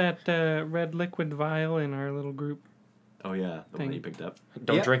So- put that red liquid vial in our little group. Oh yeah, the one Thing. you picked up.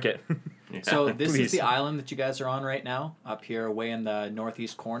 Don't Yep. drink it. Yeah. So this Please. is the island that you guys are on right now, up here way in the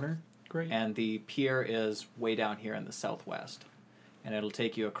northeast corner. Great. And the pier is way down here in the southwest. And it'll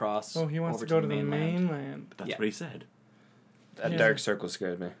take you across. Oh, he wants over to go to the mainland. mainland. That's Yeah. what he said. That Yeah. dark circle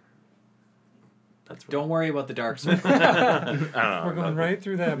scared me. That's Don't worry about the dark circle. I don't know. We're going right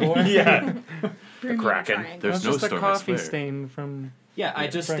through that, boy. Yeah. Bermuda Kraken. Triangle. There's That's no just a storm, I coffee swear. stain from... Yeah, I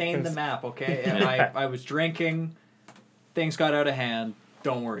just stained the Breakfast. map, okay? And I was drinking. Things got out of hand.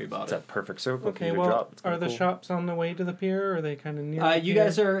 Don't worry about It's a it. perfect circle for Okay, you to well, drop. It's are kinda the cool. shops on the way to the pier, or are they kind of near the You pier?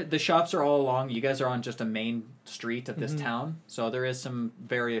 guys are, the shops are all along. You guys are on just a main street of this Mhm. town. So there is some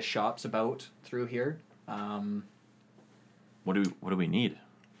various shops about through here. What do we need?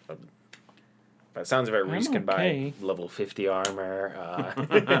 That sounds about I'm Reese can okay. buy level 50 armor.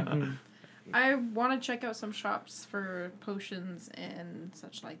 I want to check out some shops for potions and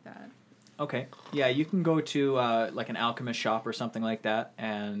such like that. Okay. Yeah, you can go to like an alchemist shop or something like that,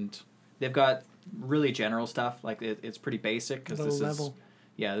 and they've got really general stuff. Like it's pretty basic because Low this level.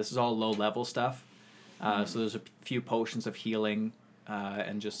 this is all low level stuff. So there's a few potions of healing,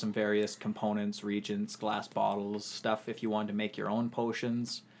 and just some various components, reagents, glass bottles, stuff if you want to make your own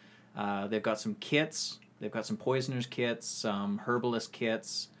potions. They've got some kits. They've got some poisoners kits, some herbalist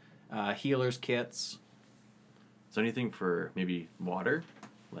kits, healers kits. Is there anything for maybe water?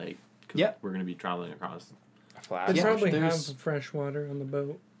 Like, 'cause Yep. we're gonna be traveling across. A flash. They Yeah, probably there's- have fresh water on the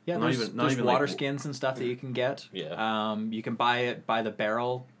boat. Yeah, Not there's, even- not there's even, water like, skins and stuff that you can get. Yeah. You can buy it by the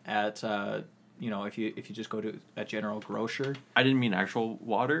barrel at if you just go to a general grocer I didn't mean actual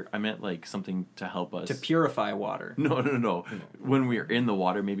water. I meant like something to help us. to purify water. No. When we're in the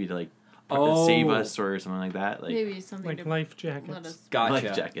water, maybe to like Oh. save us or something like that. Like Maybe something Like to life let jackets. us. Gotcha.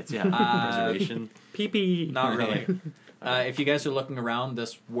 life jackets, yeah. Preservation. Pee-pee. Not really. If you guys are looking around,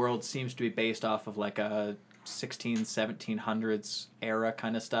 this world seems to be based off of like a 1700s era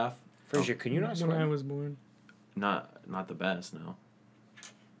kind of stuff. Fraser, can you not When I swim? was born. Not the best, no.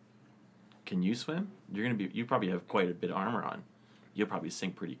 Can you swim? You probably have quite a bit of armor on. You'll probably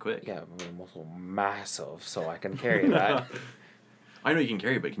sink pretty quick. Yeah, I'm also massive, so I can carry that. I know you can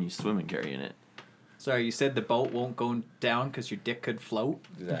carry it, but can you swim and carry in it? Sorry, you said the boat won't go down because your dick could float?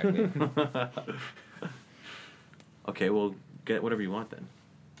 Exactly. Okay, well, get whatever you want then,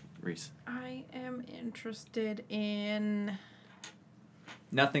 Reese. I am interested in.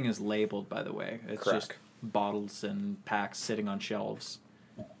 Nothing is labeled, by the way. It's Correct. just bottles and packs sitting on shelves.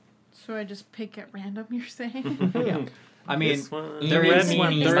 So I just pick at random, you're saying? Yeah. I mean, This one. there Red is,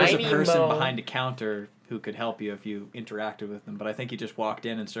 one. there is a Mighty person Mo. behind a counter who could help you if you interacted with them, but I think you just walked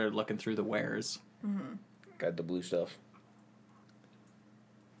in and started looking through the wares. Got the blue stuff.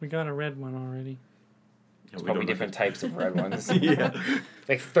 We got a red one already. Yeah, It's we probably don't different look types of red ones. at- Yeah.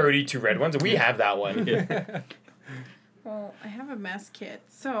 Like 32 red ones. We have that one. Well, I have a mess kit.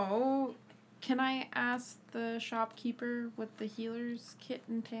 So, can I ask the shopkeeper what the healer's kit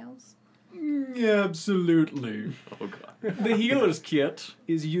entails? Absolutely. Oh god. The healer's kit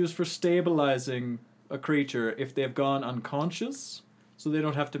is used for stabilizing a creature if they've gone unconscious, so they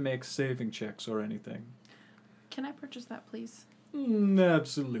don't have to make saving checks or anything. Can I purchase that, please?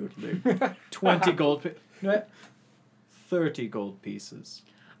 Absolutely. 20 gold... 30 gold pieces.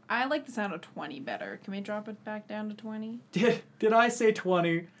 I like the sound of 20 better. Can we drop it back down to 20? Did I say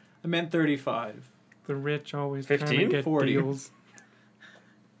 20? I meant 35. The rich always trying 15? to get 40. deals.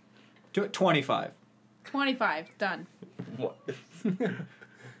 25. 25. Done. What?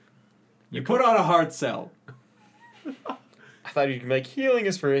 You put on a hard sell. I thought you'd be like, healing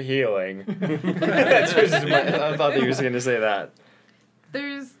is for healing. That's I thought that you were going to say that.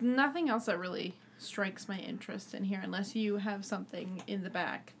 There's nothing else that really strikes my interest in here unless you have something in the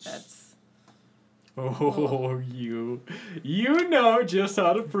back that's... Oh, you know just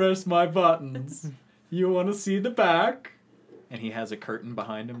how to press my buttons. You want to see the back? And he has a curtain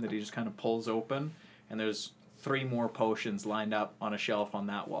behind him that he just kind of pulls open, and there's 3 more potions lined up on a shelf on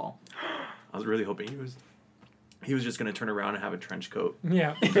that wall. I was really hoping he was just gonna turn around and have a trench coat.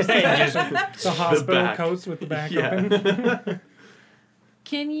 Yeah. The hospital back. coats with the back Yeah. open.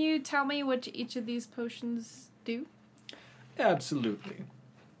 Can you tell me what each of these potions do? Absolutely.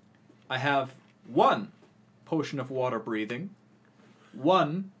 I have 1 potion of water breathing,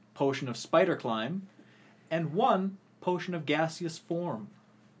 1 potion of spider climb, and 1 potion of gaseous form.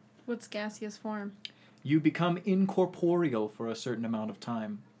 What's gaseous form? You become incorporeal for a certain amount of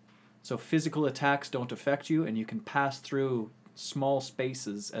time. So physical attacks don't affect you, and you can pass through small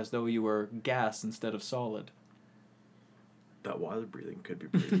spaces as though you were gas instead of solid. That water breathing could be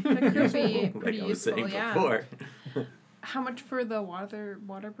pretty That could be useful, pretty like I was useful, saying yeah. before. How much for the water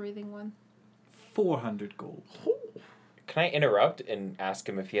breathing one? 400 gold. Can I interrupt and ask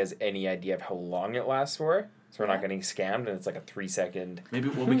him if he has any idea of how long it lasts for? So we're not getting scammed and it's like a 3-second. Maybe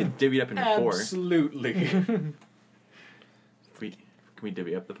we could divvy it up into 4. Absolutely. Can we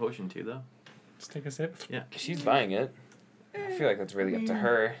divvy up the potion too, though? Just take a sip. Yeah. She's buying it. I feel like that's really up to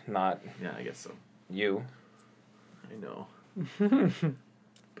her, not Yeah, I guess so. you. I know.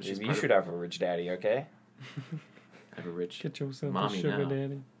 But she's You part should of, have a rich daddy, okay? have a rich. Get yourself Mommy a sugar now.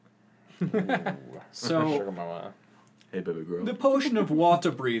 daddy. Ooh. So- Sugar mama. Hey, baby girl. The potion of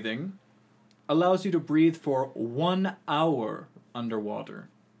water breathing allows you to breathe for 1 hour underwater.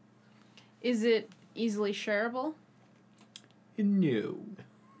 Is it easily shareable? No.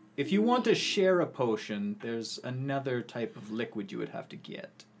 If you want to share a potion, there's another type of liquid you would have to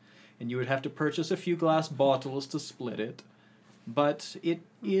get. And you would have to purchase a few glass bottles to split it. But it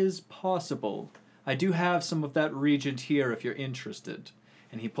is possible. I do have some of that reagent here if you're interested.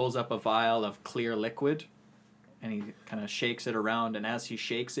 And he pulls up a vial of clear liquid. And he kind of shakes it around. And as he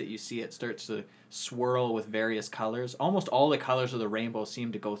shakes it, you see it starts to swirl with various colors. Almost all the colors of the rainbow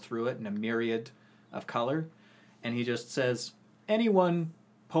seem to go through it in a myriad of color. And he just says, any one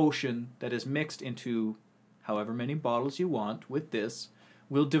potion that is mixed into however many bottles you want with this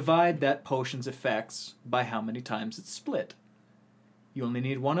will divide that potion's effects by how many times it's split. You only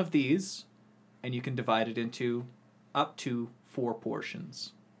need 1 of these, and you can divide it into up to 4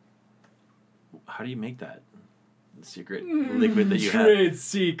 portions. How do you make that? The secret liquid that you have. Trade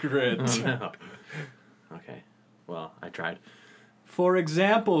secret. Oh, no. Okay. Well, I tried. For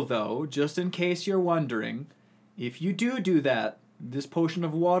example, though, just in case you're wondering, if you do that, this potion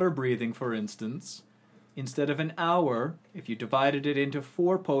of water breathing, for instance, instead of an hour, if you divided it into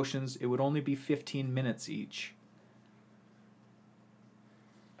 4 potions, it would only be 15 minutes each.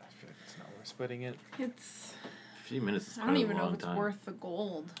 I feel like it's not worth splitting it. It's... A few minutes is I quite don't a even know long if it's time. worth the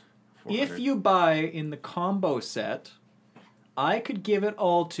gold. 400. If you buy in the combo set, I could give it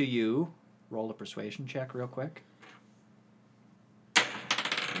all to you. Roll a persuasion check real quick.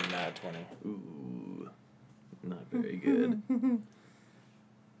 Nah, 20. Ooh, not very good.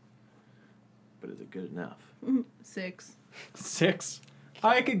 but is it good enough? 6. 6.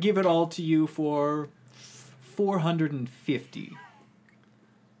 I could give it all to you for 450.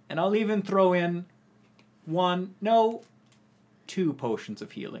 And I'll even throw in 2 potions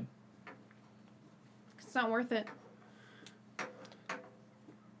of healing. It's not worth it.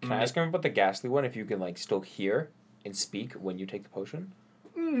 Can I ask him about the ghastly one? If you can like still hear and speak when you take the potion?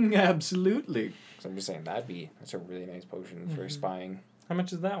 Absolutely. 'Cause I'm just saying that's a really nice potion for spying. How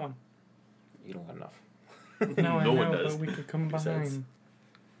much is that one? You don't got enough. No, I No know, one does. but we could come 2 cents.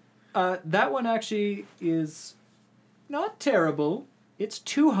 behind. That one actually is not terrible. It's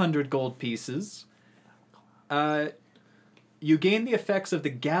 200 gold pieces. You gain the effects of the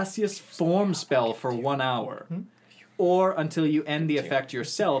gaseous form spell for 1 hour. Or until you end the effect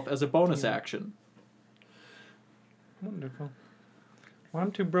yourself as a bonus action. Wonderful. Well,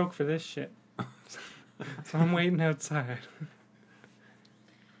 I'm too broke for this shit. So I'm waiting outside.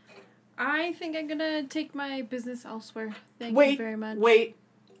 I think I'm gonna take my business elsewhere. Thank you Wait, very much. wait.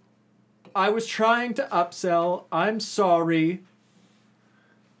 I was trying to upsell. I'm sorry.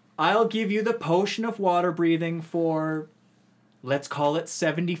 I'll give you the potion of water breathing for, let's call it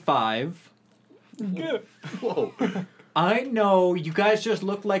 75. Whoa. I know you guys just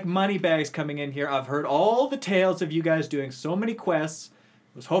look like money bags coming in here. I've heard all the tales of you guys doing so many quests.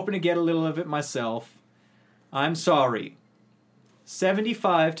 Was hoping to get a little of it myself. I'm sorry.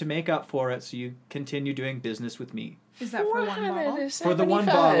 75 to make up for it so you continue doing business with me. Is that for 1 bottle? For the 1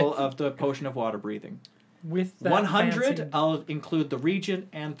 bottle of the potion of water breathing. With that 100, fancy- I'll include the region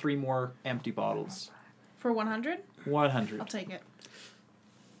and 3 more empty bottles. For 100? 100. I'll take it.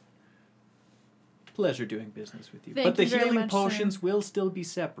 Pleasure doing business with you. Thank but the you very healing much, potions will still be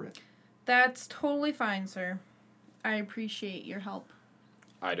separate. That's totally fine, sir. I appreciate your help.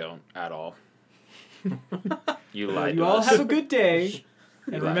 I don't at all. You lied You to all us. have a good day.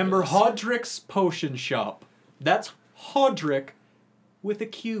 And lied remember to us. Hodrick's Potion Shop. That's Hodrick with a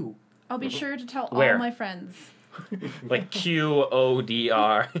Q. I'll be sure to tell Where? all my friends. Like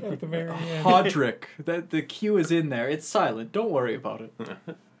QODR. At the very end. Hodrick. The Q is in there. It's silent. Don't worry about it.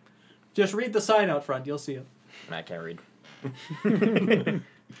 Just read the sign out front. You'll see it. I can't read.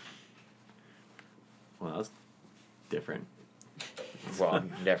 Well, that's different. Well,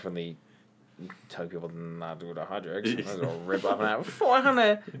 I'm definitely tell people not to go to Hodrick's. I'm gonna rip off an hour.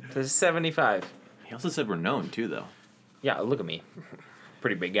 400 to 75. He also said we're known too, though. Yeah, look at me.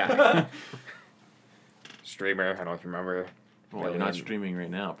 Pretty big guy. Streamer, I don't know if you remember. Well, you're not streaming right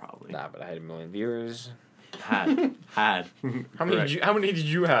now, probably. Nah, but I had 1 million viewers. Had. How many? Correct. How many did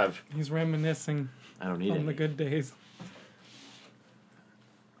you have? He's reminiscing I don't need on any. the good days.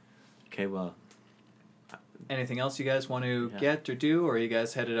 Okay, well, Anything else you guys want to Yeah. get or do, or are you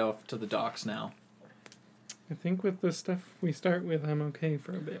guys headed off to the docks now? I think with the stuff we start with, I'm okay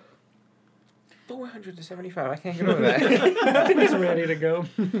for a bit. 400 to 75. I can't get over that. He's ready to go.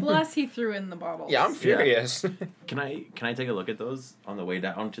 Plus, he threw in the bottles. Yeah, I'm furious. can I take a look at those on the way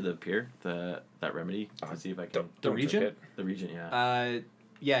down to the pier? That remedy to see if I can. The region? It. The region, yeah.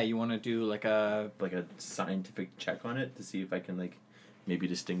 Yeah, you want to do like a Like a scientific check on it to see if I can maybe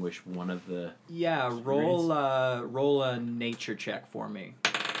distinguish one of the. roll a nature check for me.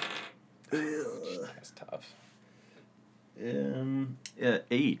 That's tough.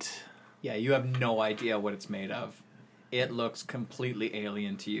 8. Yeah, you have no idea what it's made of. It looks completely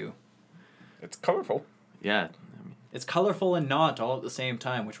alien to you. It's colorful. Yeah. It's colorful and not all at the same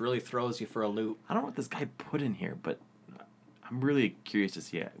time, which really throws you for a loop. I don't know what this guy put in here, but I'm really curious to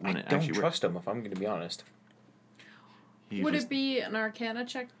see it when I it don't actually works. trust him, if I'm going to be honest. Would it be an Arcana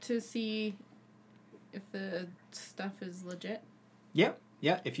check to see if the stuff is legit? Yep.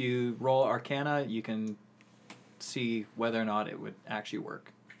 Yeah, if you roll Arcana, you can see whether or not it would actually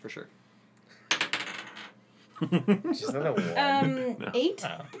work, for sure. Is that a one? 8?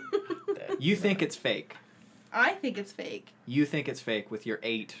 You think it's fake. I think it's fake. You think it's fake with your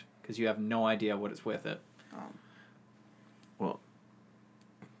 8, because you have no idea what it's with it. Well,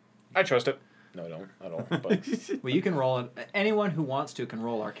 I trust it. No, I don't at all. But Well, you can roll it. Anyone who wants to can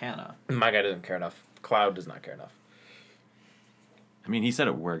roll Arcana. my guy doesn't care enough. Cloud does not care enough. I mean, he said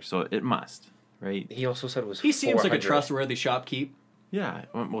it worked, so it must, right? He also said it was He seems like a 400. trustworthy shopkeep. Yeah.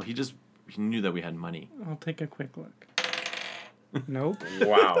 Well, he knew that we had money. I'll take a quick look. Nope.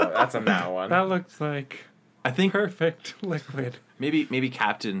 Wow, that's a nat one. That looks like I think perfect liquid. maybe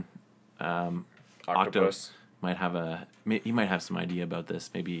Captain Octopus. might have he might have some idea about this.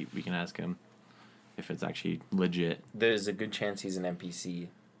 Maybe we can ask him if it's actually legit. There's a good chance he's an NPC.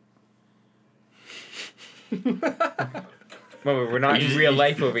 Well, we're not in real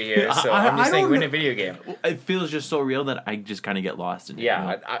life over here, so I'm just saying we're in a video game. It feels just so real that I just kind of get lost in it.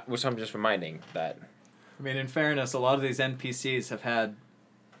 Yeah, you know? which I'm just reminding that. I mean, in fairness, a lot of these NPCs have had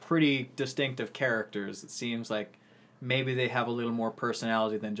pretty distinctive characters. It seems like maybe they have a little more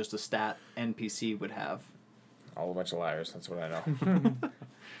personality than just a stat NPC would have. All a bunch of liars. That's what I know.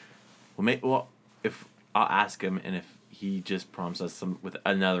 Well, if I'll ask him, and if he just prompts us with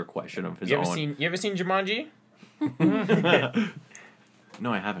another question of his You own. ever seen Jumanji?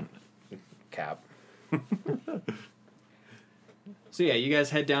 No, I haven't. Cap. So yeah, you guys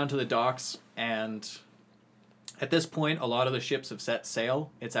head down to the docks, and at this point, a lot of the ships have set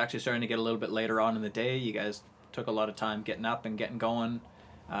sail. It's actually starting to get a little bit later on in the day. You guys took a lot of time getting up and getting going.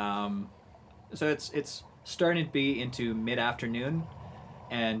 So it's starting to be into mid-afternoon,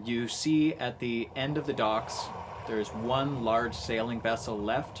 and you see at the end of the docks, there's one large sailing vessel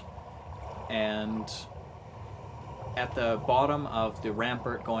left, and at the bottom of the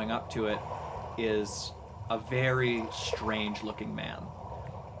rampart going up to it is a very strange-looking man.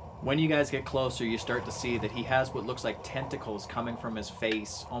 When you guys get closer, you start to see that he has what looks like tentacles coming from his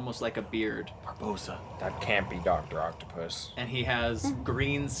face, almost like a beard. Barbosa. That can't be Dr. Octopus. And he has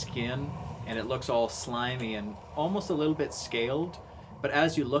green skin, and it looks all slimy and almost a little bit scaled. But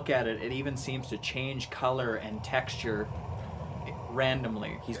as you look at it, it even seems to change color and texture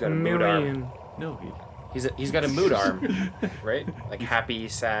randomly. He's got a mood arm. Chameleon. No, He's got a mood arm, right? Like happy,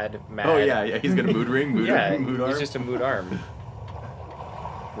 sad, mad. Oh yeah, he's got a mood ring. Mood He's arm. just a mood arm.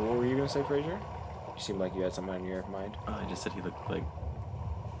 What were you gonna say, Fraser? You seemed like you had something on your mind. I just said he looked like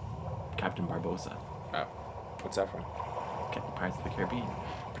Captain Barbosa. Oh, what's that from? Pirates of the Caribbean.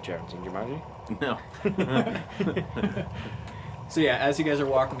 But you haven't seen Jumanji? No. So yeah, as you guys are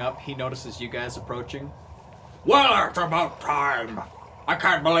walking up, he notices you guys approaching. Well, it's about time. I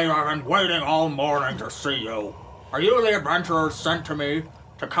can't believe I've been waiting all morning to see you. Are you the adventurers sent to me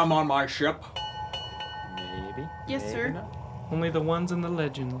to come on my ship? Maybe. Yes, maybe sir. not. Only the ones in the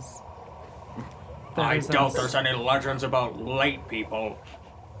legends. That I is doubt us. there's any legends about late people.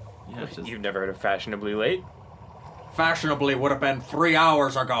 Yeah, it's just, You've never heard of fashionably late? Fashionably would have been 3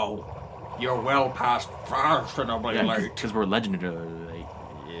 hours ago. You're well past fashionably late. because we're legendary. Like,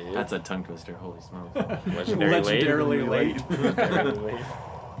 Yeah. that's a tongue twister. Holy smokes. Legendary late. Legendarily late. Legendarily late.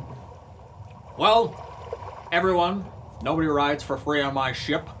 Well, everyone, nobody rides for free on my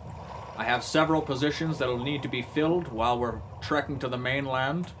ship. I have several positions that'll need to be filled while we're trekking to the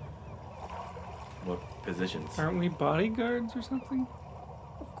mainland. What positions? Aren't we bodyguards or something?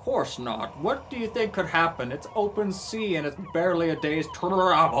 Of course not. What do you think could happen? It's open sea and it's barely a day's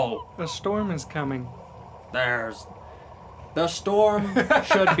travel. A storm is coming. The storm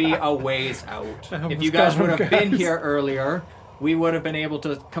should be a ways out. I If almost you guys got would him, have been guys. here earlier, we would have been able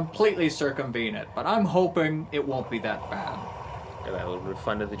to completely circumvent it. But I'm hoping it won't be that bad. Got a little bit of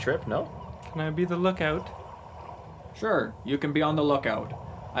fun to the trip, no? Can I be the lookout? Sure, you can be on the lookout.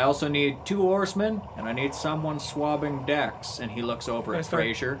 I also need 2 oarsmen, and I need someone swabbing decks. And he looks over I at start-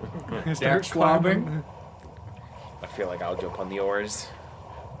 Fraser. I start swabbing? climbing. I feel like I'll jump on the oars.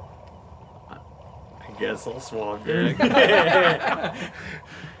 I guess I'll swab Gip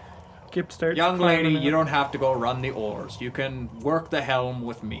starts Young climbing lady, up. you don't have to go run the oars. You can work the helm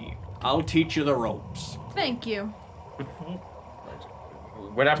with me. I'll teach you the ropes. Thank you.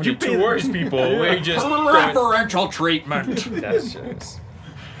 What happened to 2 oars, people? We're just Preferential treatment. That's just...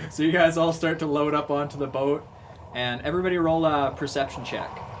 So you guys all start to load up onto the boat, and everybody roll a perception check.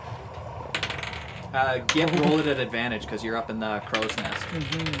 Gip, roll it at advantage because you're up in the crow's nest.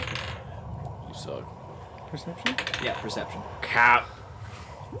 You suck. Perception? Yeah, perception. Cap.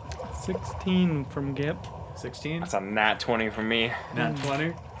 16 from Gip. 16. That's a nat 20 for me. Nat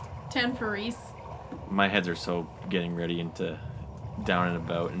 20. 10 for Reese. My heads are so getting ready into down and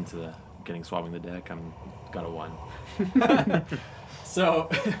about into the getting swabbing the deck. I'm got a 1. So,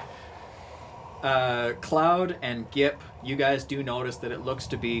 Cloud and Gip, you guys do notice that it looks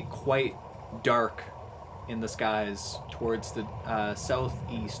to be quite dark in the skies towards the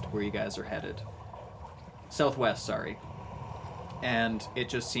southeast where you guys are headed. Southwest, sorry. And it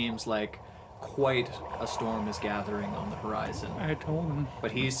just seems like quite a storm is gathering on the horizon. I told him.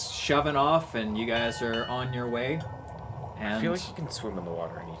 But he's shoving off, and you guys are on your way. And I feel like he can swim in the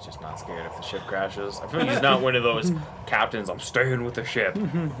water and he's just not scared if the ship crashes. I feel like he's not one of those captains, I'm staying with the ship.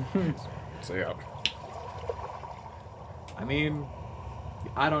 So yeah. I mean,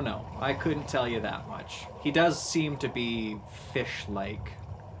 I don't know. I couldn't tell you that much. He does seem to be fish-like.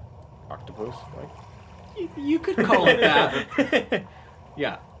 Octopus, right? You could call it that.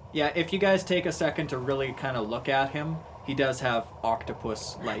 Yeah. Yeah, if you guys take a second to really kind of look at him, he does have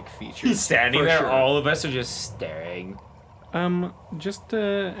octopus-like features. He's standing for there, sure. all of us are just staring. Just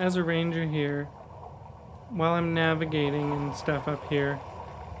as a ranger here, while I'm navigating and stuff up here,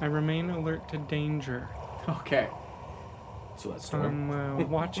 I remain alert to danger. Okay. So that's So storm. I'm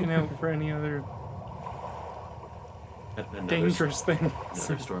watching out for any other Another dangerous things,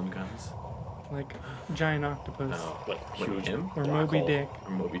 Another storm comes. like giant octopus No, Like huge huge. him or black Moby hole. Dick. or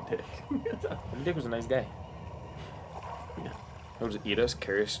Moby Dick. Moby Dick was a nice guy. Yeah. He'll just eat us,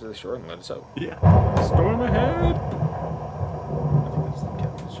 carry us to the shore, and let us out. Yeah. Storm ahead! I think that's the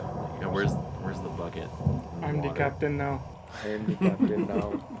captain's job. Yeah. Where's the bucket? in the I'm the water? captain now. I am the captain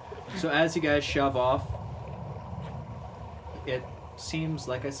now. So as you guys shove off, it seems,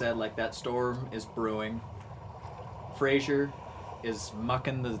 like I said, like that storm is brewing. Fraser is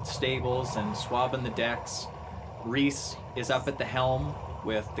mucking the stables and swabbing the decks. Reese is up at the helm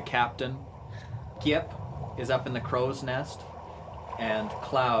with the captain. Gip is up in the crow's nest. And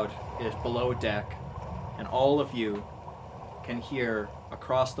Cloud is below deck. And all of you can hear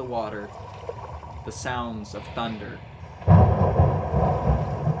across the water the sounds of thunder.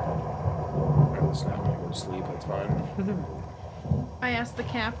 Alright, listen, I'm gonna go to sleep. That's fine. I asked the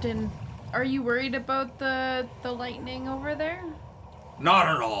captain, are you worried about the lightning over there? Not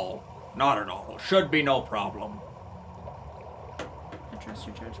at all. Not at all. Should be no problem. I trust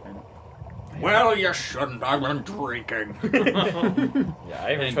your judgment. Well, you shouldn't. I've been drinking. Yeah,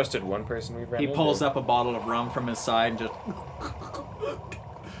 I haven't And trusted one person we've ran He into. pulls up a bottle of rum from his side and just...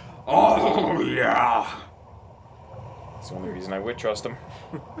 Oh, yeah. It's the only reason I would trust him.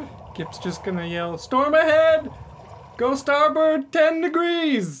 Gip's just gonna yell, "Storm ahead! Go starboard 10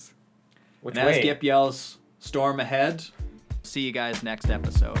 degrees!" Which And as way? Gip yells, storm ahead, see you guys next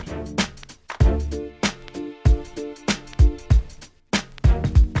episode.